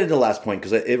 so I want to get into the last point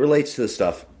because it relates to the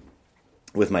stuff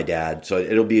with my dad. So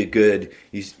it'll be a good,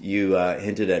 you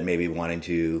hinted at maybe wanting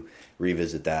to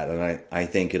revisit that, and I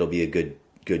think it'll be a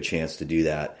good chance to do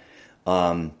that.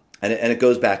 And it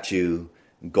goes back to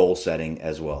goal setting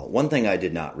as well. One thing I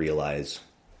did not realize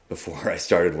before I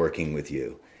started working with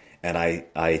you, and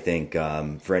I think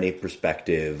for any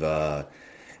prospective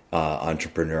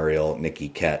entrepreneurial Nikki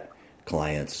Kett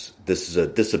clients, this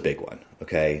is a big one.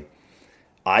 Okay,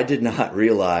 I did not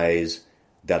realize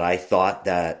that I thought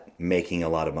that making a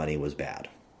lot of money was bad.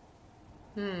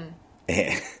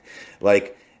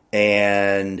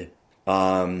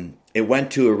 It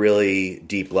went to a really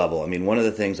deep level. I mean, one of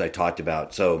the things I talked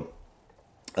about, so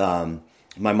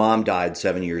my mom died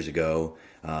 7 years ago.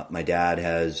 My dad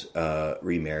has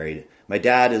remarried. My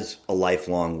dad is a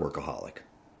lifelong workaholic.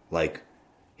 Like,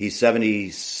 he's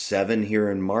 77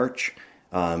 here in March.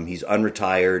 He's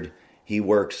unretired. He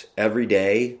works every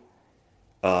day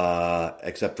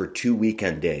except for 2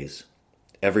 weekend days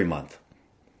every month.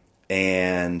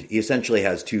 And he essentially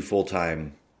has 2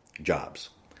 full-time jobs.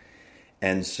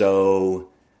 And so,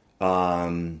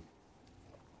 part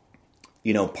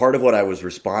of what I was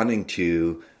responding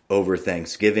to over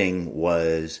Thanksgiving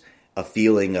was a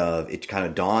feeling of, it kind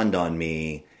of dawned on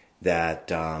me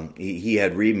that he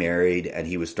had remarried and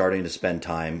he was starting to spend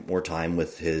more time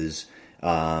with his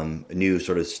new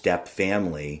sort of step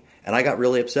family. And I got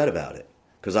really upset about it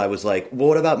because I was like, well,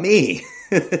 what about me?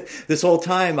 This whole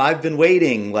time I've been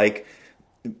waiting, like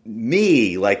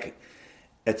me, like,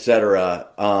 etc.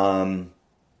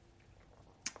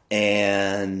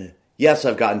 And yes,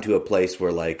 I've gotten to a place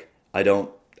where like I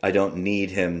don't need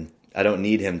him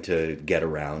to get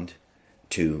around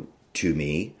to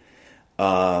me.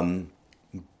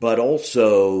 But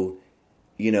also,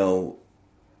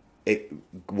 it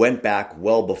went back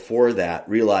well before that,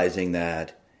 realizing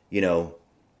that,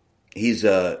 he's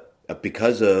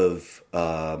because of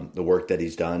the work that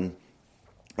he's done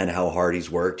and how hard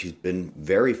he's worked, he's been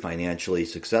very financially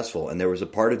successful. And there was a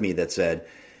part of me that said,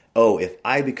 oh, if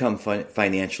I become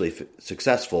financially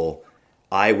successful,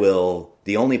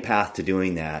 the only path to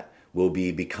doing that will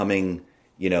be becoming,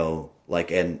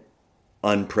 like an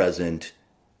unpresent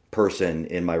person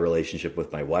in my relationship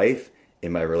with my wife,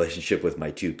 in my relationship with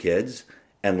my 2 kids.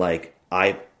 And like,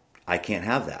 I can't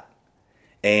have that.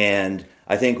 And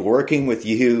I think working with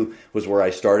you was where I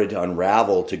started to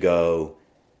unravel, to go,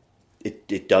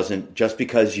 it doesn't, just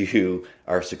because you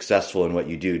are successful in what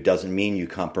you do doesn't mean you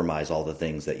compromise all the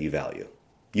things that you value.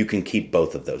 You can keep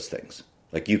both of those things.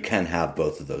 Like, you can have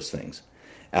both of those things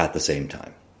at the same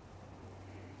time.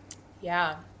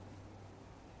 Yeah.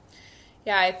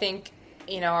 Yeah, I think,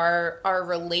 our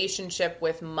relationship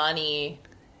with money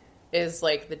is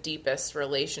like the deepest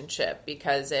relationship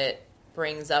because it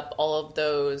brings up all of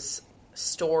those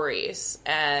stories.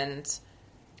 And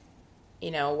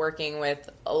working with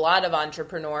a lot of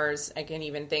entrepreneurs, I can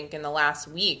even think in the last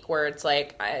week where it's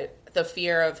like the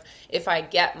fear of, if I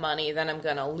get money, then I'm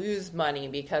going to lose money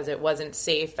because it wasn't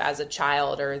safe as a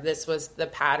child, or this was the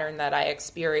pattern that I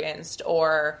experienced,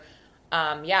 or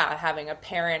having a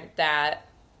parent that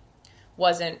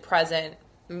wasn't present,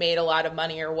 made a lot of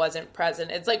money, or wasn't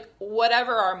present. It's like,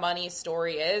 whatever our money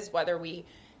story is, whether we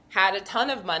had a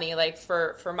ton of money, like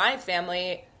for my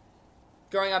family,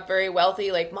 growing up very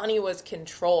wealthy, like money was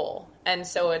control. And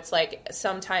so it's like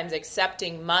sometimes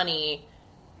accepting money,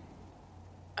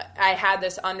 I had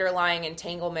this underlying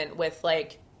entanglement with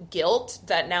like guilt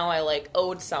that now I like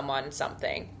owed someone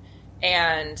something.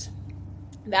 And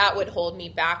that would hold me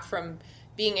back from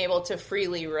being able to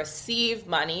freely receive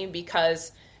money,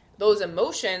 because those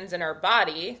emotions in our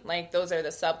body, like those are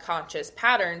the subconscious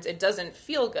patterns, it doesn't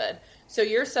feel good. So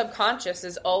your subconscious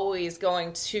is always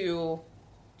going to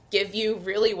give you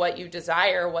really what you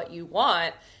desire, what you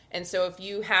want. And so if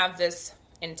you have this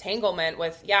entanglement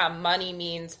with, money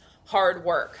means hard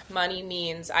work, money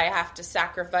means I have to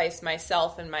sacrifice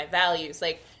myself and my values,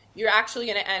 like you're actually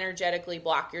going to energetically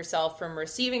block yourself from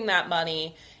receiving that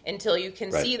money until you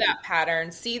can see that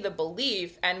pattern, see the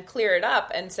belief, and clear it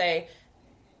up and say,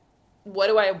 what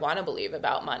do I want to believe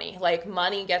about money? Like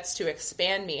money gets to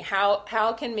expand me.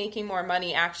 How can making more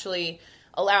money actually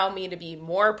allow me to be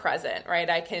more present, right?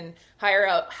 I can hire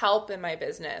out help in my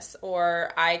business,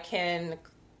 or I can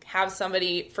have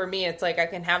somebody, for me, it's like I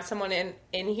can have someone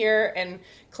in here and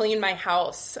clean my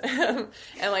house. And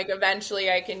like eventually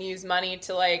I can use money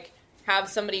to like have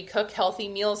somebody cook healthy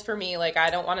meals for me. Like I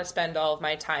don't want to spend all of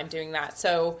my time doing that.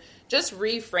 So just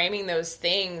reframing those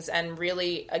things, and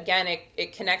really, again,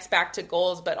 it connects back to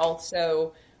goals, but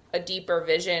also a deeper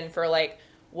vision for like,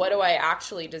 what do I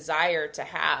actually desire to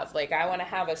have? Like I want to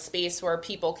have a space where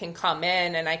people can come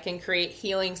in, and I can create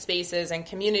healing spaces and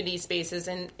community spaces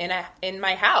in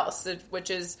my house, which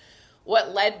is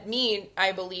what led me,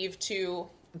 I believe, to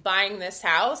buying this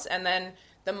house. And then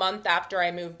the month after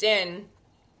I moved in,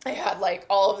 I had like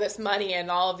all of this money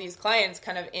and all of these clients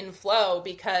kind of in flow,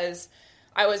 because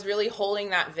I was really holding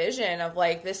that vision of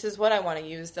like, this is what I want to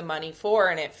use the money for.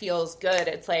 And it feels good.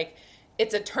 It's like,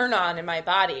 it's a turn on in my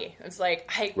body. It's like,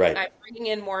 I'm bringing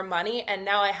in more money, and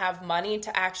now I have money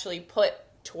to actually put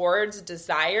towards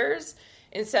desires,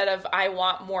 instead of I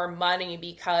want more money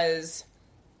because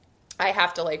I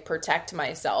have to like protect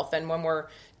myself. And when we're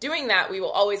doing that, we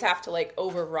will always have to like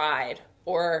override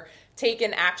or take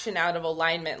an action out of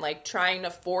alignment, like trying to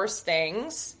force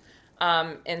things,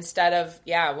 instead of,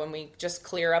 when we just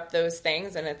clear up those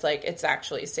things and it's like, it's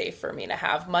actually safe for me to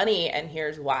have money, and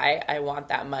here's why I want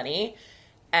that money.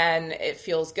 And it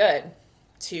feels good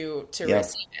to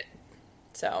receive it.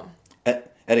 So. And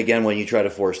again, when you try to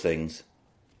force things,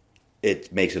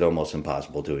 it makes it almost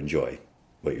impossible to enjoy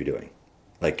what you're doing.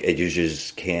 Like you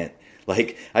just can't,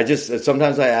 like,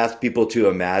 sometimes I ask people to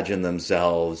imagine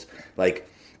themselves like,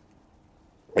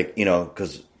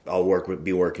 cause I'll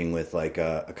be working with like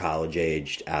a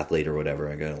college-aged athlete or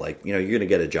whatever. I'm going to like, you're going to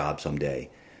get a job someday.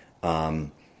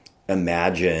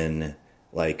 Imagine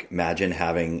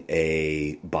having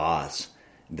a boss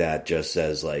that just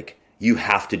says like, you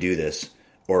have to do this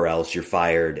or else you're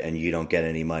fired and you don't get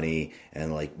any money.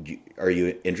 And like, are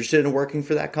you interested in working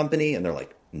for that company? And they're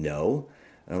like, no.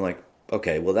 And I'm like,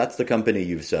 okay, well, that's the company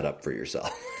you've set up for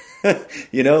yourself.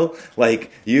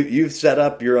 Like you've set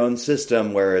up your own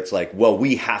system where it's like, well,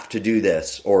 we have to do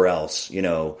this or else,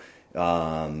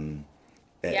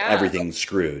 everything's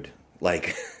screwed.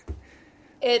 Like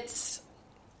it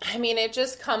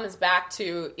just comes back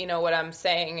to, what I'm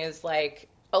saying is like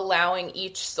allowing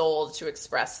each soul to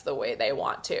express the way they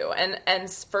want to. And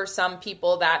for some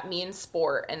people that means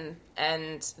sport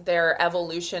and their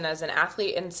evolution as an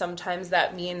athlete. And sometimes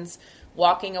that means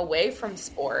walking away from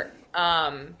sport.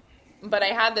 But I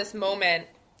had this moment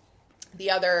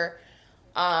the other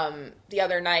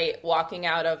night walking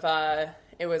out of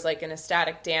it was like an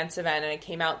ecstatic dance event, and I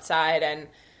came outside and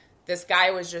this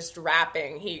guy was just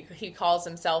rapping. He calls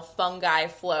himself Fungi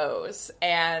Flows,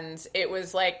 and it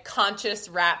was like conscious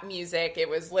rap music. It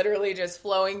was literally just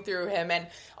flowing through him, and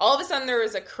all of a sudden there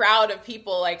was a crowd of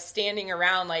people like standing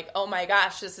around like, oh my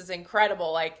gosh, this is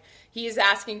incredible. Like he's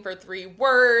asking for 3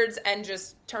 words and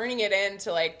just turning it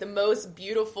into like the most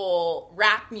beautiful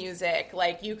rap music.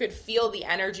 Like you could feel the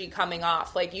energy coming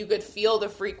off. Like you could feel the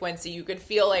frequency. You could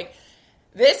feel like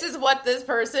this is what this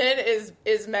person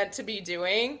is meant to be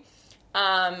doing.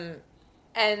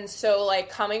 And so like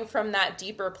coming from that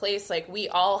deeper place, like we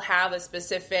all have a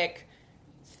specific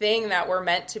thing that we're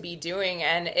meant to be doing.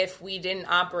 And if we didn't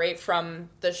operate from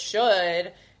the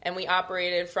should, and we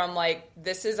operated from like,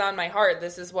 this is on my heart,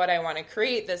 this is what I want to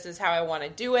create, this is how I want to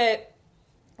do it,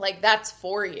 like that's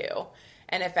for you.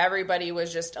 And if everybody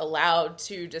was just allowed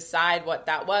to decide what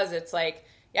that was, it's like,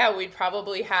 we'd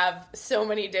probably have so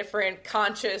many different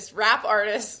conscious rap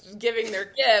artists giving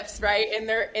their gifts, right, in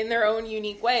their own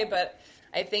unique way. But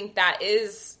I think that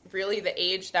is really the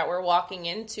age that we're walking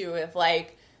into, of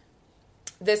like,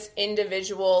 this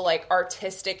individual, like,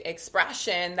 artistic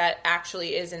expression that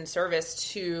actually is in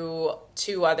service to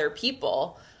other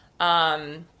people.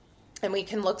 And we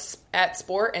can look at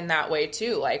sport in that way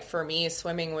too. Like, for me,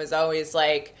 swimming was always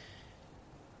like,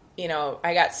 you know,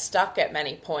 I got stuck at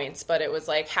many points, but it was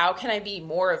like, how can I be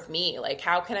more of me? Like,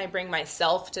 how can I bring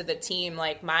myself to the team?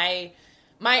 Like, my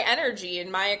energy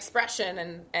and my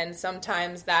expression. And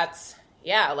sometimes that's,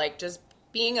 yeah, like, just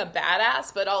being a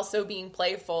badass, but also being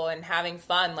playful and having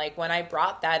fun. Like, when I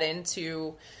brought that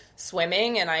into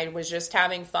swimming and I was just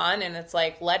having fun, and it's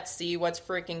like, let's see what's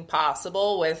freaking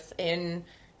possible within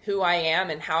who I am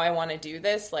and how I want to do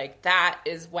this. Like, that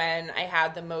is when I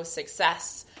had the most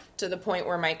success, to the point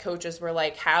where my coaches were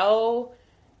like, how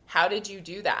did you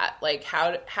do that? Like,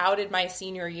 how did my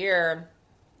senior year,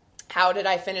 how did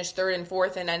I finish 3rd and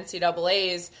 4th in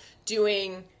NCAAs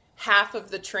doing half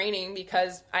of the training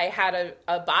because I had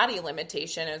a body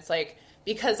limitation? It's like,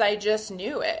 because I just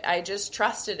knew it. I just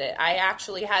trusted it. I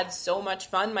actually had so much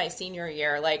fun my senior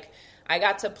year. Like, I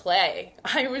got to play.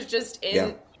 I was just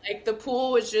in, like, the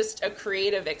pool was just a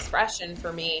creative expression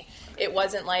for me. It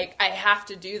wasn't like, I have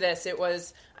to do this. It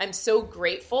was, I'm so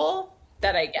grateful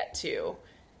that I get to.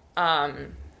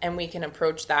 And we can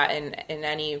approach that in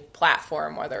any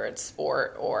platform, whether it's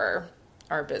sport or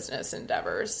our business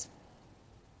endeavors.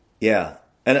 Yeah.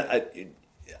 And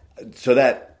so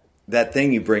that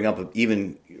thing you bring up,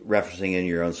 even referencing in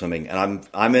your own swimming, and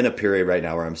I'm in a period right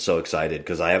now where I'm so excited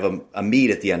because I have a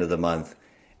meet at the end of the month,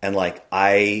 and like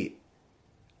I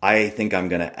think I'm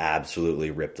going to absolutely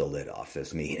rip the lid off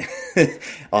this meet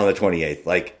on the 28th.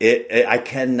 Like, I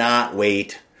cannot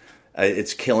wait.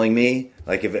 It's killing me.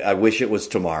 Like, I wish it was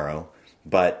tomorrow,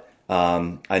 but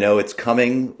I know it's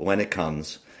coming when it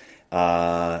comes.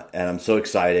 And I'm so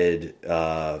excited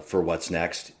for what's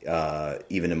next,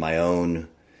 even in my own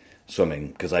swimming,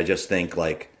 because I just think,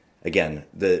 like, again,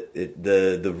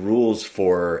 the rules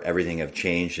for everything have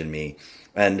changed in me,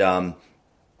 and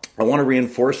I want to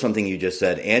reinforce something you just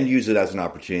said and use it as an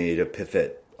opportunity to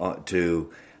pivot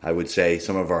to, I would say,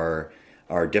 some of our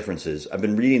differences. I've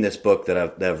been reading this book that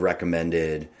I've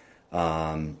recommended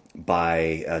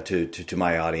by to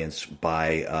my audience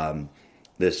by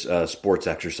this sports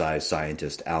exercise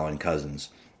scientist, Alan Couzens.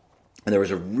 And there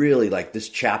was a really, like, this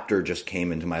chapter just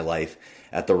came into my life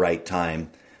at the right time.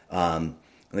 And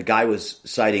the guy was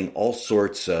citing all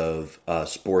sorts of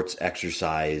sports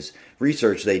exercise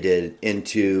research they did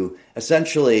into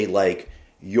essentially, like,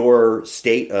 your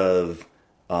state of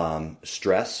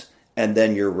stress and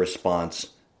then your response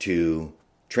to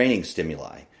training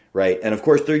stimuli, right? And of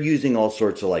course, they're using all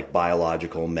sorts of, like,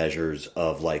 biological measures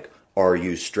of, like, are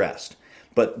you stressed?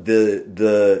 But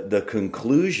the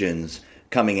conclusions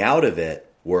coming out of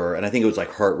it were, and I think it was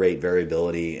like heart rate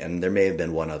variability, and there may have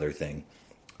been one other thing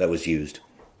that was used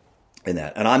in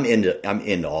that. And I'm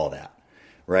into all that,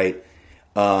 right?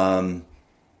 The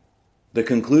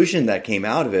conclusion that came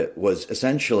out of it was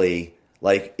essentially,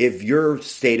 like, if your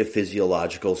state of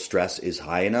physiological stress is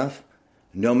high enough,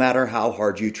 no matter how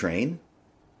hard you train,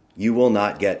 you will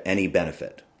not get any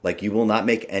benefit. Like, you will not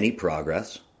make any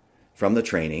progress from the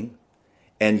training.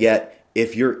 And yet,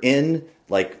 if you're in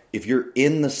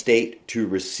the state to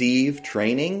receive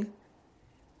training,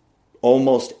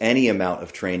 almost any amount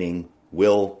of training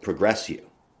will progress you,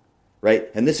 right?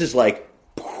 And this is like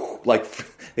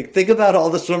think about all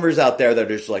the swimmers out there that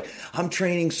are just like, I'm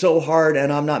training so hard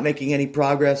and I'm not making any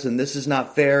progress, and this is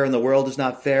not fair, and the world is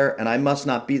not fair, and I must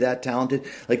not be that talented.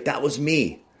 Like, that was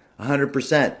me,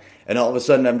 100%. And all of a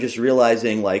sudden, I'm just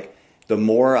realizing, like, the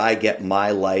more I get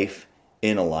my life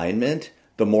in alignment,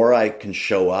 the more I can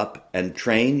show up and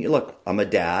train. Look, I'm a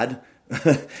dad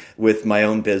with my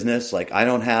own business. Like, I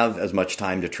don't have as much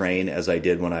time to train as I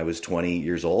did when I was 20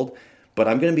 years old, but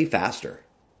I'm going to be faster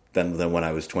than when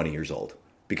I was 20 years old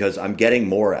because I'm getting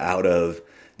more out of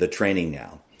the training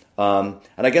now. And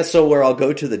I guess so where I'll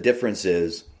go to the difference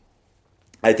is,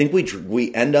 I think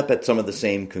we end up at some of the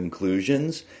same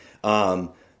conclusions,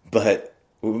 but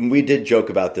we did joke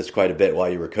about this quite a bit while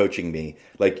you were coaching me.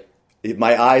 Like,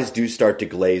 my eyes do start to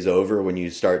glaze over when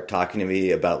you start talking to me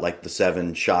about, like, the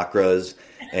 7 chakras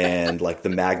and, like, the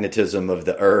magnetism of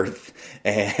the earth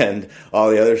and all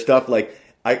the other stuff. Like,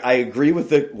 I agree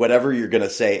with whatever you're going to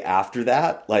say after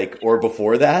that, like, or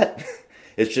before that.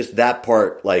 It's just that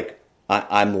part, like,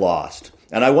 I'm lost.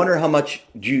 And I wonder how much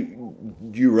do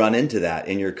you run into that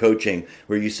in your coaching,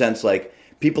 where you sense, like,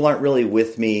 people aren't really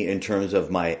with me in terms of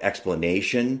my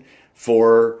explanation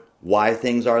for why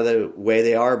things are the way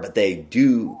they are, but they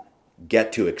do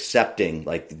get to accepting,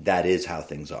 like, that is how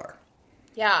things are.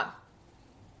 Yeah.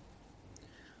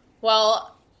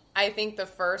 Well, I think the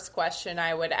first question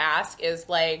I would ask is,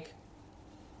 like,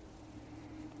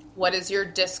 what is your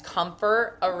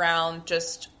discomfort around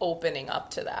just opening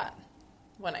up to that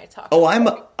when I talk Oh,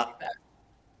 about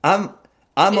that?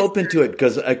 I'm open to it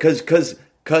because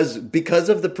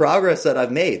of the progress that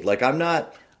I've made. Like I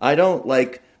don't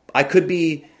like, I could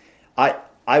be, I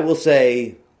will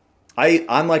say,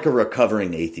 I'm like a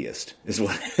recovering atheist is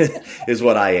what is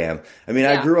what I am. I mean,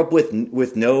 I grew up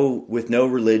with no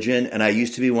religion, and I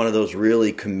used to be one of those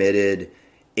really committed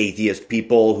atheist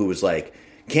people who was like,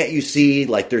 can't you see,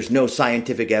 like, there's no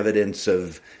scientific evidence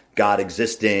of God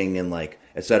existing, and like,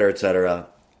 et cetera, et cetera.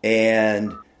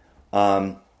 And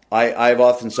I've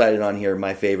often cited on here,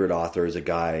 my favorite author is a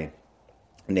guy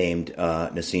named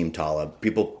Nassim Taleb.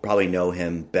 People probably know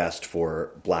him best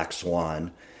for Black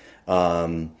Swan,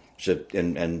 and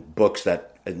books that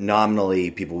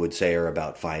nominally people would say are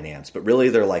about finance, but really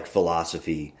they're like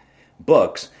philosophy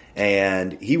books.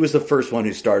 And he was the first one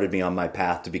who started me on my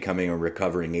path to becoming a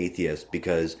recovering atheist,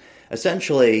 because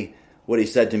essentially what he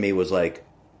said to me was like,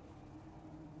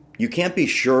 you can't be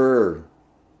sure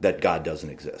that God doesn't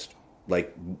exist.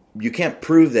 Like, you can't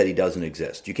prove that he doesn't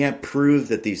exist. You can't prove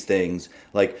that these things,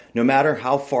 like, no matter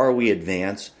how far we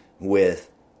advance with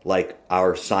like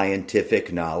our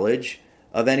scientific knowledge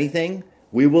of anything,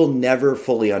 we will never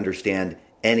fully understand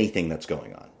anything that's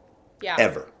going on. Yeah.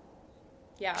 Ever.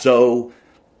 Yeah. So,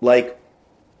 like,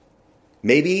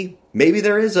 maybe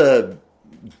there is a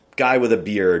guy with a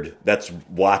beard that's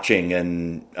watching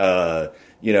and,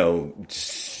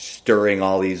 stirring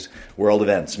all these world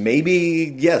events.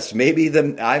 Maybe, yes, maybe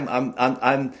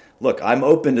I'm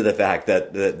open to the fact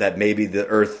that maybe the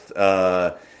Earth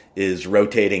is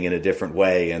rotating in a different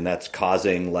way, and that's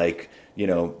causing, like,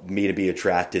 me to be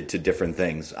attracted to different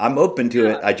things. I'm open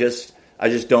to it. I just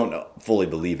don't fully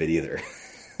believe it either.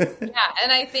 Yeah,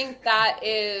 and I think that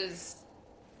it's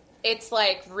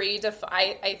like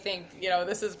I think,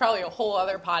 this is probably a whole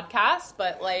other podcast,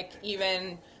 but like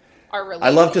even our relationship. I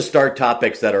love to start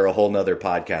topics that are a whole nother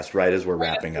podcast right as we're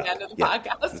wrapping up. End of the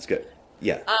podcast. That's good.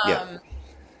 Yeah.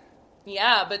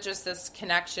 Yeah, but just this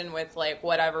connection with like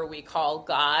whatever we call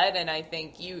God. And I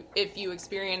think if you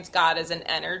experience God as an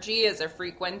energy, as a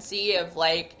frequency of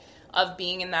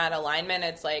being in that alignment,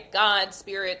 it's like God,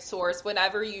 spirit, source,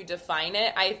 whatever you define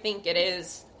it. I think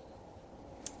it's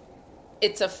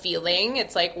a feeling.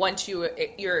 It's like once you're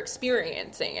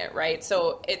experiencing it, right?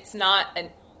 So it's not an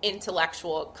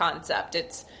intellectual concept.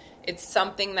 It's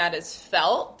something that is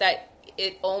felt, that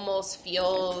it almost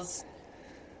feels,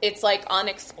 it's like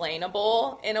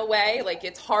unexplainable in a way. Like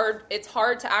it's hard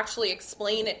to actually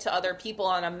explain it to other people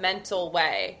on a mental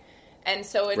way. And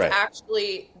so it's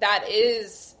actually, that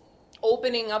is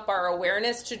opening up our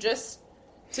awareness to just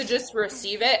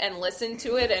receive it and listen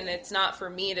to it. And it's not for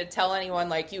me to tell anyone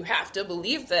like, you have to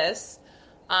believe this.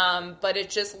 But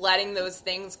it's just letting those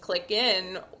things click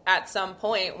in at some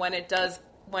point when it does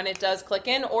click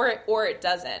in, or it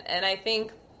doesn't. And I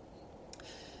think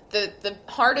the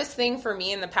hardest thing for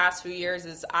me in the past few years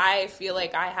is I feel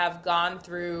like I have gone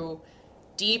through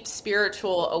deep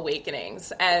spiritual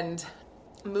awakenings, and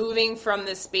moving from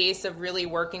this space of really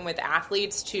working with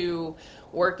athletes to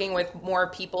working with more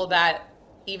people that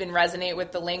even resonate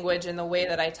with the language and the way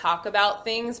that I talk about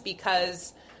things,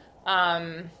 because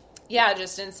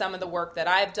just in some of the work that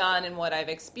I've done and what I've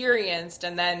experienced.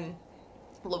 And then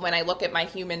when I look at my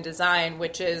human design,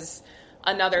 which is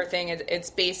another thing,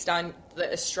 it's based on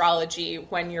the astrology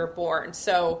when you're born.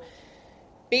 So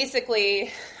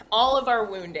basically all of our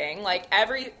wounding, like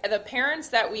the parents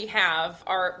that we have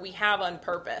on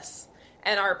purpose,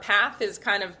 and our path is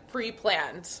kind of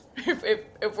pre-planned.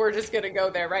 if we're just going to go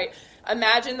there, right?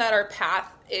 Imagine that our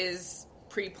path is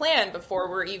pre-planned before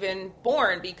we're even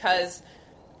born, because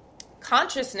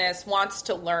consciousness wants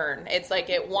to learn. It's like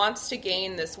it wants to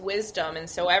gain this wisdom. And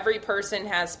so every person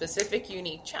has specific,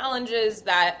 unique challenges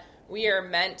that we are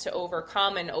meant to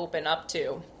overcome and open up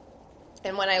to.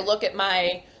 And when I look at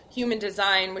my human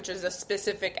design, which is a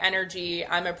specific energy,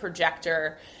 I'm a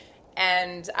projector,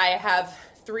 and I have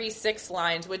 3-6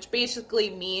 lines, which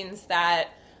basically means that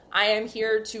I am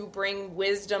here to bring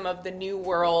wisdom of the new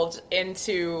world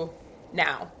into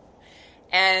now.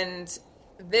 And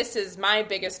this is my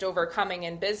biggest overcoming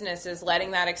in business, is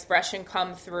letting that expression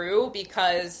come through,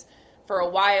 because for a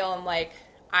while I'm like,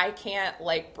 I can't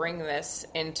bring this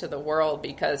into the world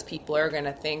because people are going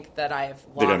to think that I've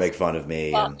lost. They're going to make fun of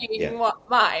me.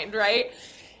 Mind, right?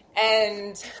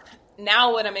 And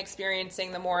now what I'm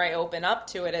experiencing, the more I open up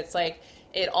to it, it's like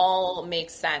it all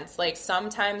makes sense. Like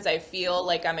sometimes I feel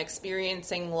like I'm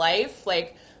experiencing life,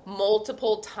 like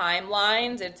multiple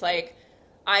timelines. It's like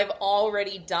I've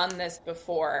already done this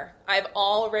before. I've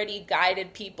already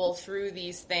guided people through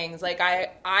these things. Like I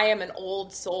am an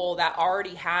old soul that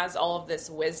already has all of this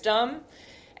wisdom.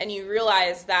 And you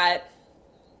realize that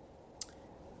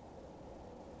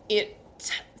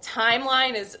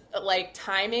timeline is like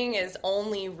timing is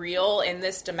only real in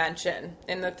this dimension.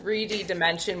 In the 3D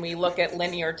dimension, we look at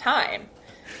linear time.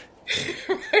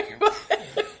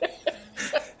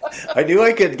 I knew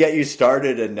I could get you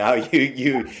started, and now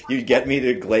you get me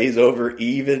to glaze over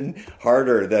even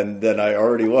harder than I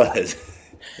already was.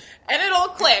 And it'll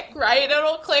click, right?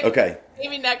 It'll click okay.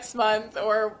 Maybe next month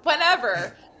or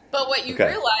whenever. But what you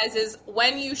realize is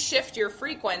when you shift your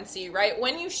frequency, right?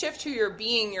 When you shift who you're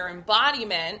being, your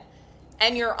embodiment,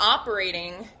 and you're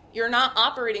not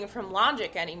operating from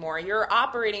logic anymore. You're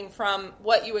operating from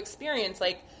what you experience,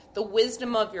 like the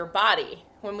wisdom of your body.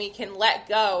 When we can let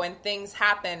go and things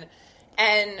happen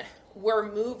and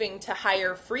we're moving to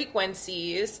higher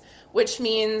frequencies, which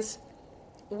means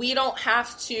we don't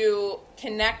have to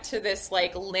connect to this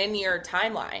like linear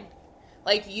timeline.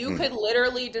 Like you could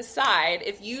literally decide,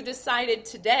 if you decided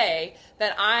today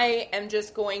that I am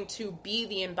just going to be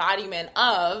the embodiment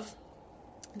of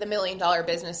the $1 million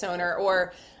business owner,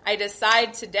 or I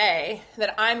decide today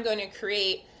that I'm going to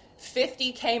create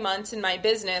 50K months in my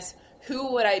business,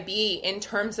 who would I be in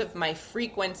terms of my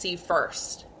frequency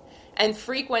first? And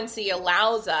frequency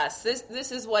allows us,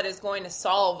 this is what is going to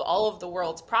solve all of the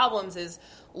world's problems, is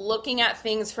looking at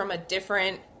things from a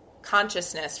different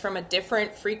consciousness, from a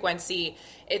different frequency.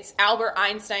 It's Albert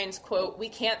Einstein's quote, we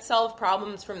can't solve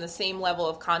problems from the same level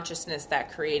of consciousness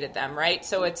that created them, right?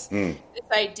 So it's this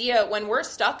idea, when we're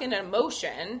stuck in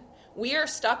emotion, we are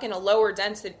stuck in a lower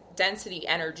density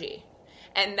energy.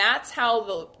 And that's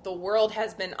how the world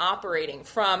has been operating,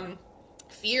 from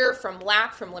fear, from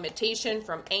lack, from limitation,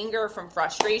 from anger, from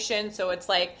frustration. So it's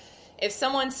like, if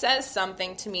someone says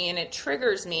something to me and it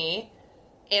triggers me,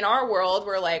 in our world,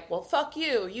 we're like, well, fuck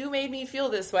you. You made me feel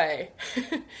this way.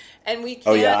 And we can't.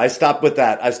 Oh, yeah. I stopped with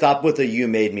that. I stopped with the you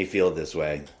made me feel this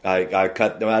way. I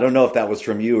cut. I don't know if that was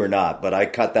from you or not, but I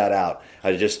cut that out.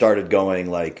 I just started going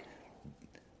like,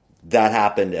 that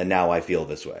happened and now I feel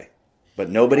this way. But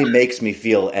nobody makes me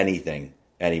feel anything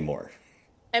anymore.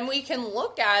 And we can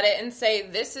look at it and say,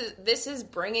 this is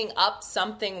bringing up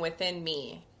something within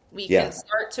me. We can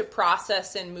start to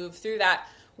process and move through that.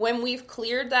 When we've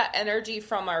cleared that energy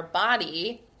from our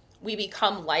body, we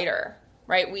become lighter,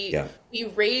 right? We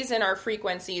raise in our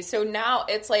frequency. So now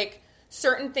it's like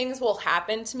certain things will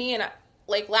happen to me. And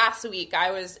like last week,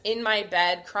 I was in my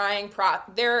bed crying.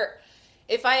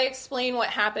 If I explain what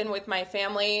happened with my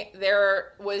family,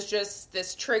 there was just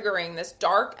this triggering, this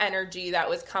dark energy that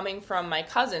was coming from my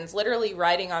cousins, literally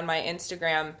writing on my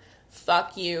Instagram,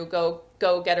 fuck you, go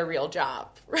get a real job,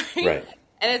 right?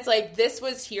 And it's like, this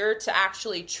was here to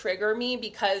actually trigger me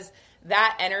because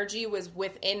that energy was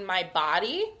within my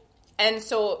body. And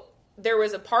so there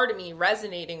was a part of me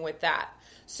resonating with that.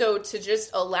 So to just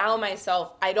allow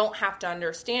myself, I don't have to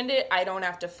understand it. I don't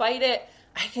have to fight it.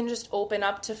 I can just open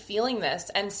up to feeling this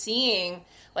and seeing,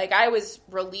 like I was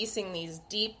releasing these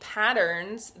deep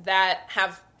patterns that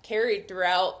have carried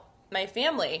throughout my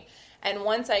family. And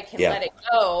once I can let it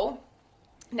go,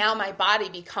 now my body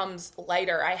becomes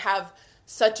lighter. I have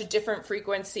such a different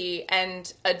frequency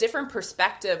and a different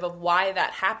perspective of why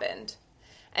that happened.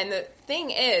 And the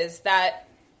thing is that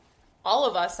all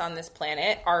of us on this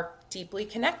planet are deeply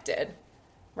connected,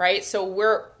 right? So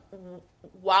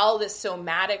while this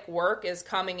somatic work is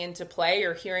coming into play,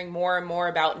 you're hearing more and more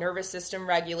about nervous system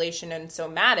regulation and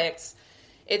somatics,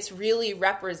 it's really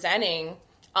representing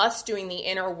us doing the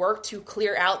inner work to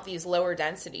clear out these lower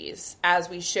densities as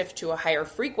we shift to a higher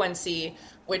frequency,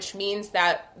 which means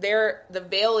that the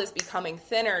veil is becoming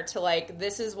thinner to like,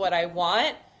 this is what I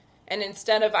want. And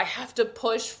instead of I have to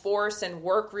push, force, and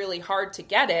work really hard to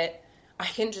get it, I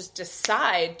can just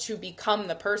decide to become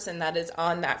the person that is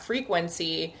on that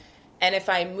frequency. And if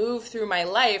I move through my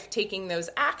life taking those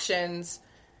actions,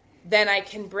 then I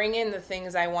can bring in the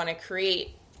things I want to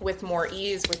create with more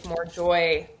ease, with more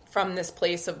joy, from this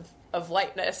place of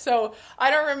lightness. So I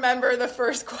don't remember the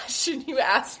first question you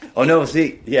asked me. Oh, no.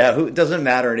 See, it doesn't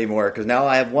matter anymore because now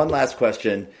I have one last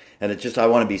question, and it's just I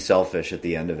want to be selfish at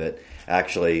the end of it,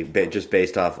 actually, just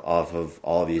based off of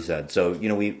all of you said. So,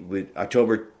 we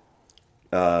October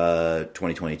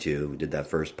 2022, we did that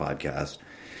first podcast.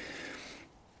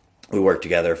 We worked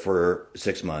together for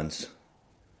 6 months.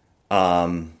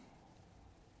 How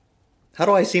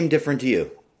do I seem different to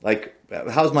you? Like,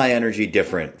 how's my energy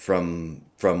different from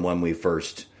when we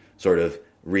first sort of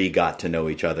got to know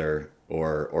each other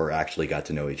or actually got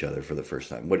to know each other for the first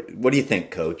time? What do you think,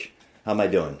 Coach? How am I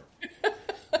doing?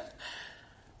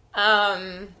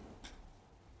 Yeah,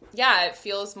 it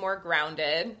feels more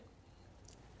grounded.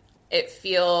 It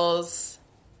feels,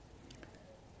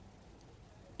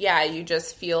 yeah, you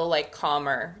just feel like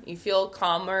calmer. You feel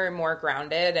calmer and more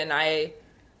grounded. And I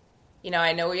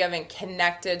know we haven't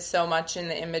connected so much in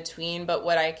the in-between, but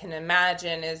what I can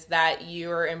imagine is that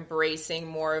you're embracing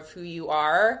more of who you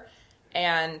are.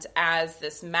 And as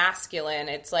this masculine,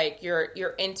 it's like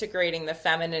you're integrating the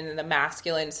feminine and the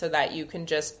masculine so that you can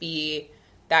just be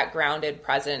that grounded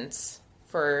presence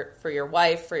for your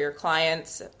wife, for your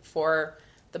clients, for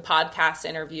the podcast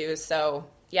interviews. So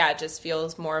yeah, it just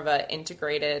feels more of an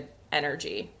integrated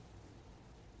energy.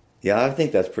 Yeah, I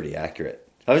think that's pretty accurate.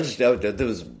 I was just, that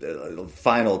was a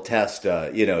final test,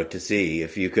 to see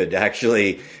if you could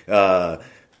actually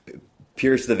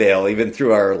pierce the veil, even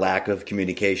through our lack of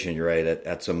communication. You're right,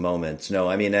 at some moments. No,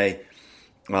 I mean, I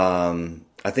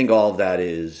think all of that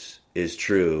is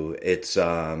true. It's,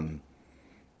 I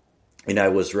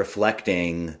was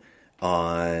reflecting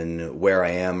on where I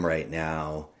am right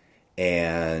now,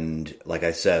 and like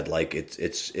I said, like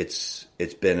it's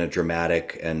been a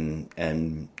dramatic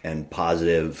and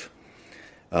positive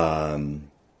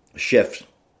shift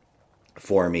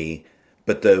for me.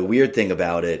 But the weird thing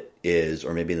about it is,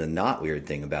 or maybe the not weird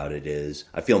thing about it is,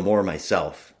 I feel more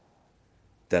myself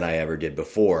than I ever did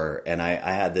before. And I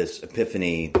had this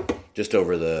epiphany just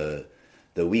over the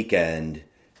weekend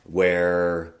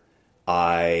where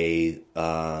I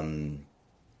was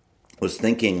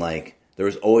thinking, like, there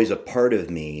was always a part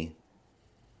of me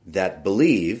that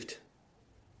believed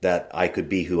that I could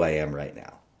be who I am right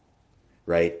now,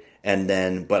 right? And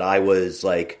then, but I was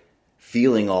like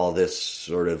feeling all this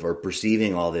sort of, or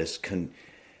perceiving all this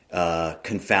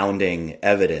confounding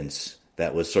evidence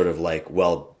that was sort of like,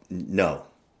 well, no,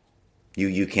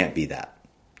 you can't be that.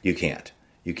 You can't.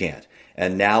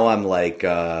 And now I'm like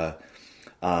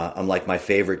my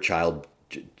favorite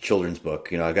children's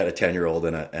book. I've got a 10-year-old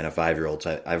and a 5-year-old.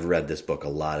 So I've read this book a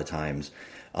lot of times.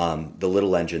 The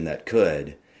Little Engine That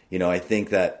Could. I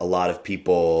think that a lot of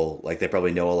people, like, they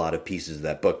probably know a lot of pieces of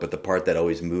that book, but the part that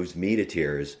always moves me to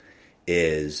tears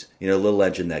is, Little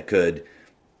Engine That Could.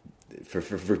 For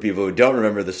people who don't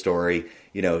remember the story,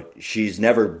 she's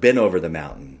never been over the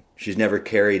mountain. She's never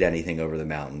carried anything over the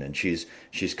mountain, and she's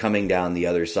coming down the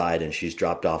other side, and she's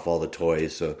dropped off all the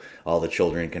toys so all the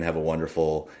children can have a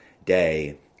wonderful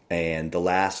day. And the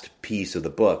last piece of the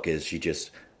book is she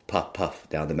just puff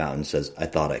down the mountain and says, I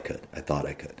thought I could.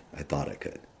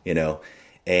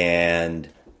 And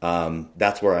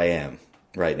that's where I am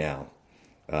right now.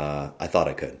 I thought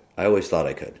I could. I always thought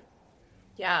I could.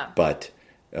 Yeah. But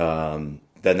then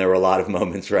there were a lot of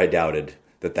moments where I doubted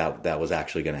that was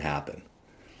actually going to happen.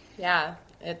 Yeah,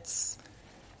 it's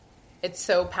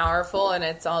so powerful, and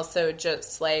it's also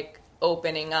just like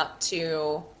opening up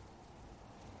to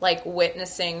like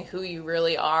witnessing who you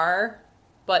really are.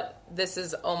 But this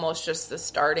is almost just the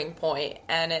starting point,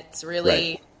 and it's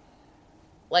really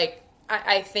like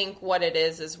I think what it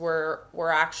is we're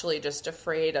actually just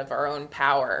afraid of our own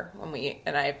power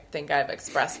and I think I've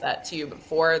expressed that to you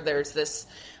before. There's this,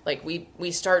 like,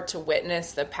 we start to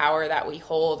witness the power that we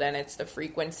hold, and it's the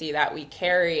frequency that we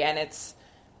carry, and it's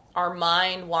our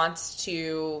mind wants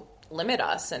to limit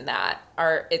us in that.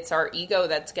 It's our ego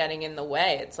that's getting in the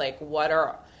way. It's like, what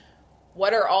are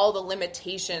all the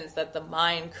limitations that the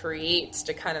mind creates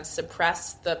to kind of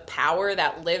suppress the power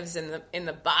that lives in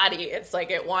the body? It's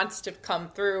like it wants to come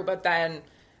through, but then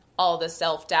all the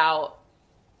self-doubt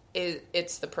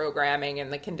it's the programming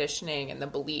and the conditioning and the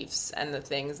beliefs and the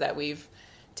things that we've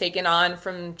taken on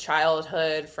from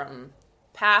childhood, from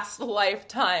past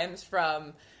lifetimes,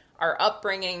 from our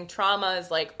upbringing,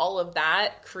 traumas, like all of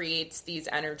that creates these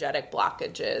energetic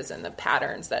blockages and the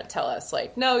patterns that tell us,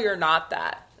 like, no, you're not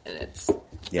that. And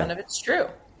none of it's true.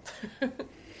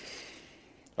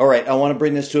 All right, I want to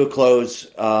bring this to a close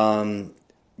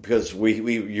because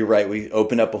you're right. We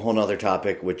opened up a whole nother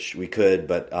topic, which we could,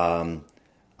 but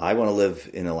I want to live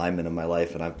in alignment in my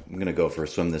life, and I'm going to go for a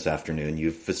swim this afternoon.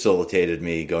 You've facilitated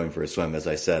me going for a swim. As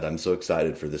I said, I'm so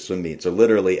excited for the swim meet. So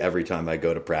literally every time I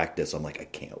go to practice, I'm like, I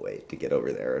can't wait to get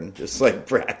over there and just like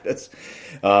practice,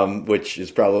 which is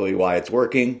probably why it's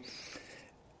working.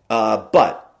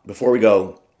 But before we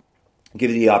go,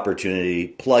 give you the opportunity,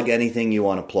 plug anything you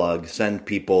want to plug, send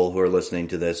people who are listening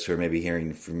to this, who are maybe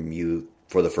hearing from you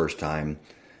for the first time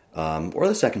or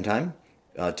the second time,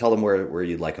 tell them where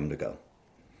you'd like them to go.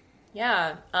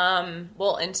 Yeah.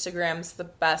 Well, Instagram's the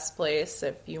best place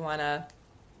if you want to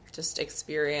just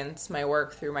experience my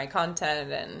work through my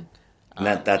content. And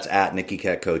that's at Nikki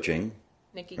Kett Coaching.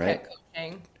 Nikki right? Kett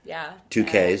Coaching. Yeah. 2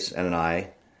 Ks and an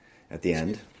I at the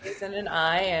end. 2 Ks and an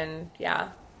I, and yeah.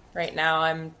 right now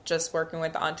I'm just working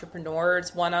with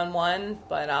entrepreneurs one-on-one,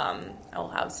 but I'll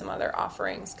have some other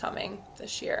offerings coming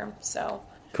this year. So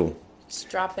Cool. just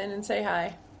drop in and say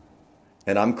hi.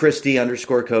 And I'm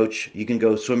Christy_coach. You can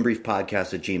go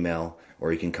swimbriefpodcast@gmail.com,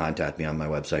 or you can contact me on my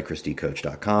website,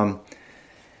 christycoach.com.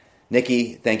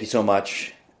 Nikki, thank you so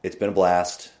much. It's been a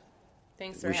blast.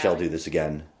 Thanks for We having shall do me. this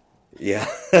again. Yeah.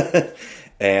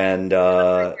 and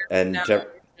No, to,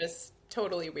 just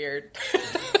totally weird.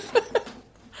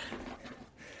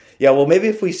 yeah, well, maybe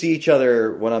if we see each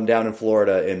other when I'm down in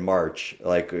Florida in March,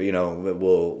 like, we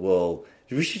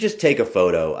should just take a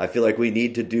photo. I feel like we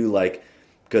need to do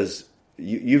because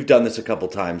you've done this a couple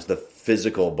times, the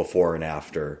physical before and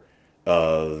after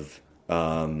of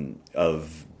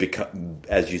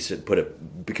as you said, put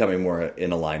it, becoming more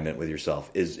in alignment with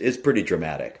yourself is pretty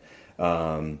dramatic.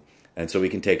 And so we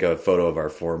can take a photo of our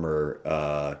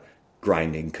former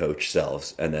grinding coach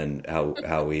selves, and then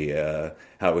how we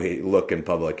look in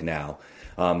public now.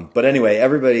 But anyway,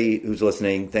 everybody who's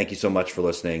listening, thank you so much for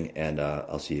listening, and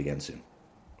I'll see you again soon.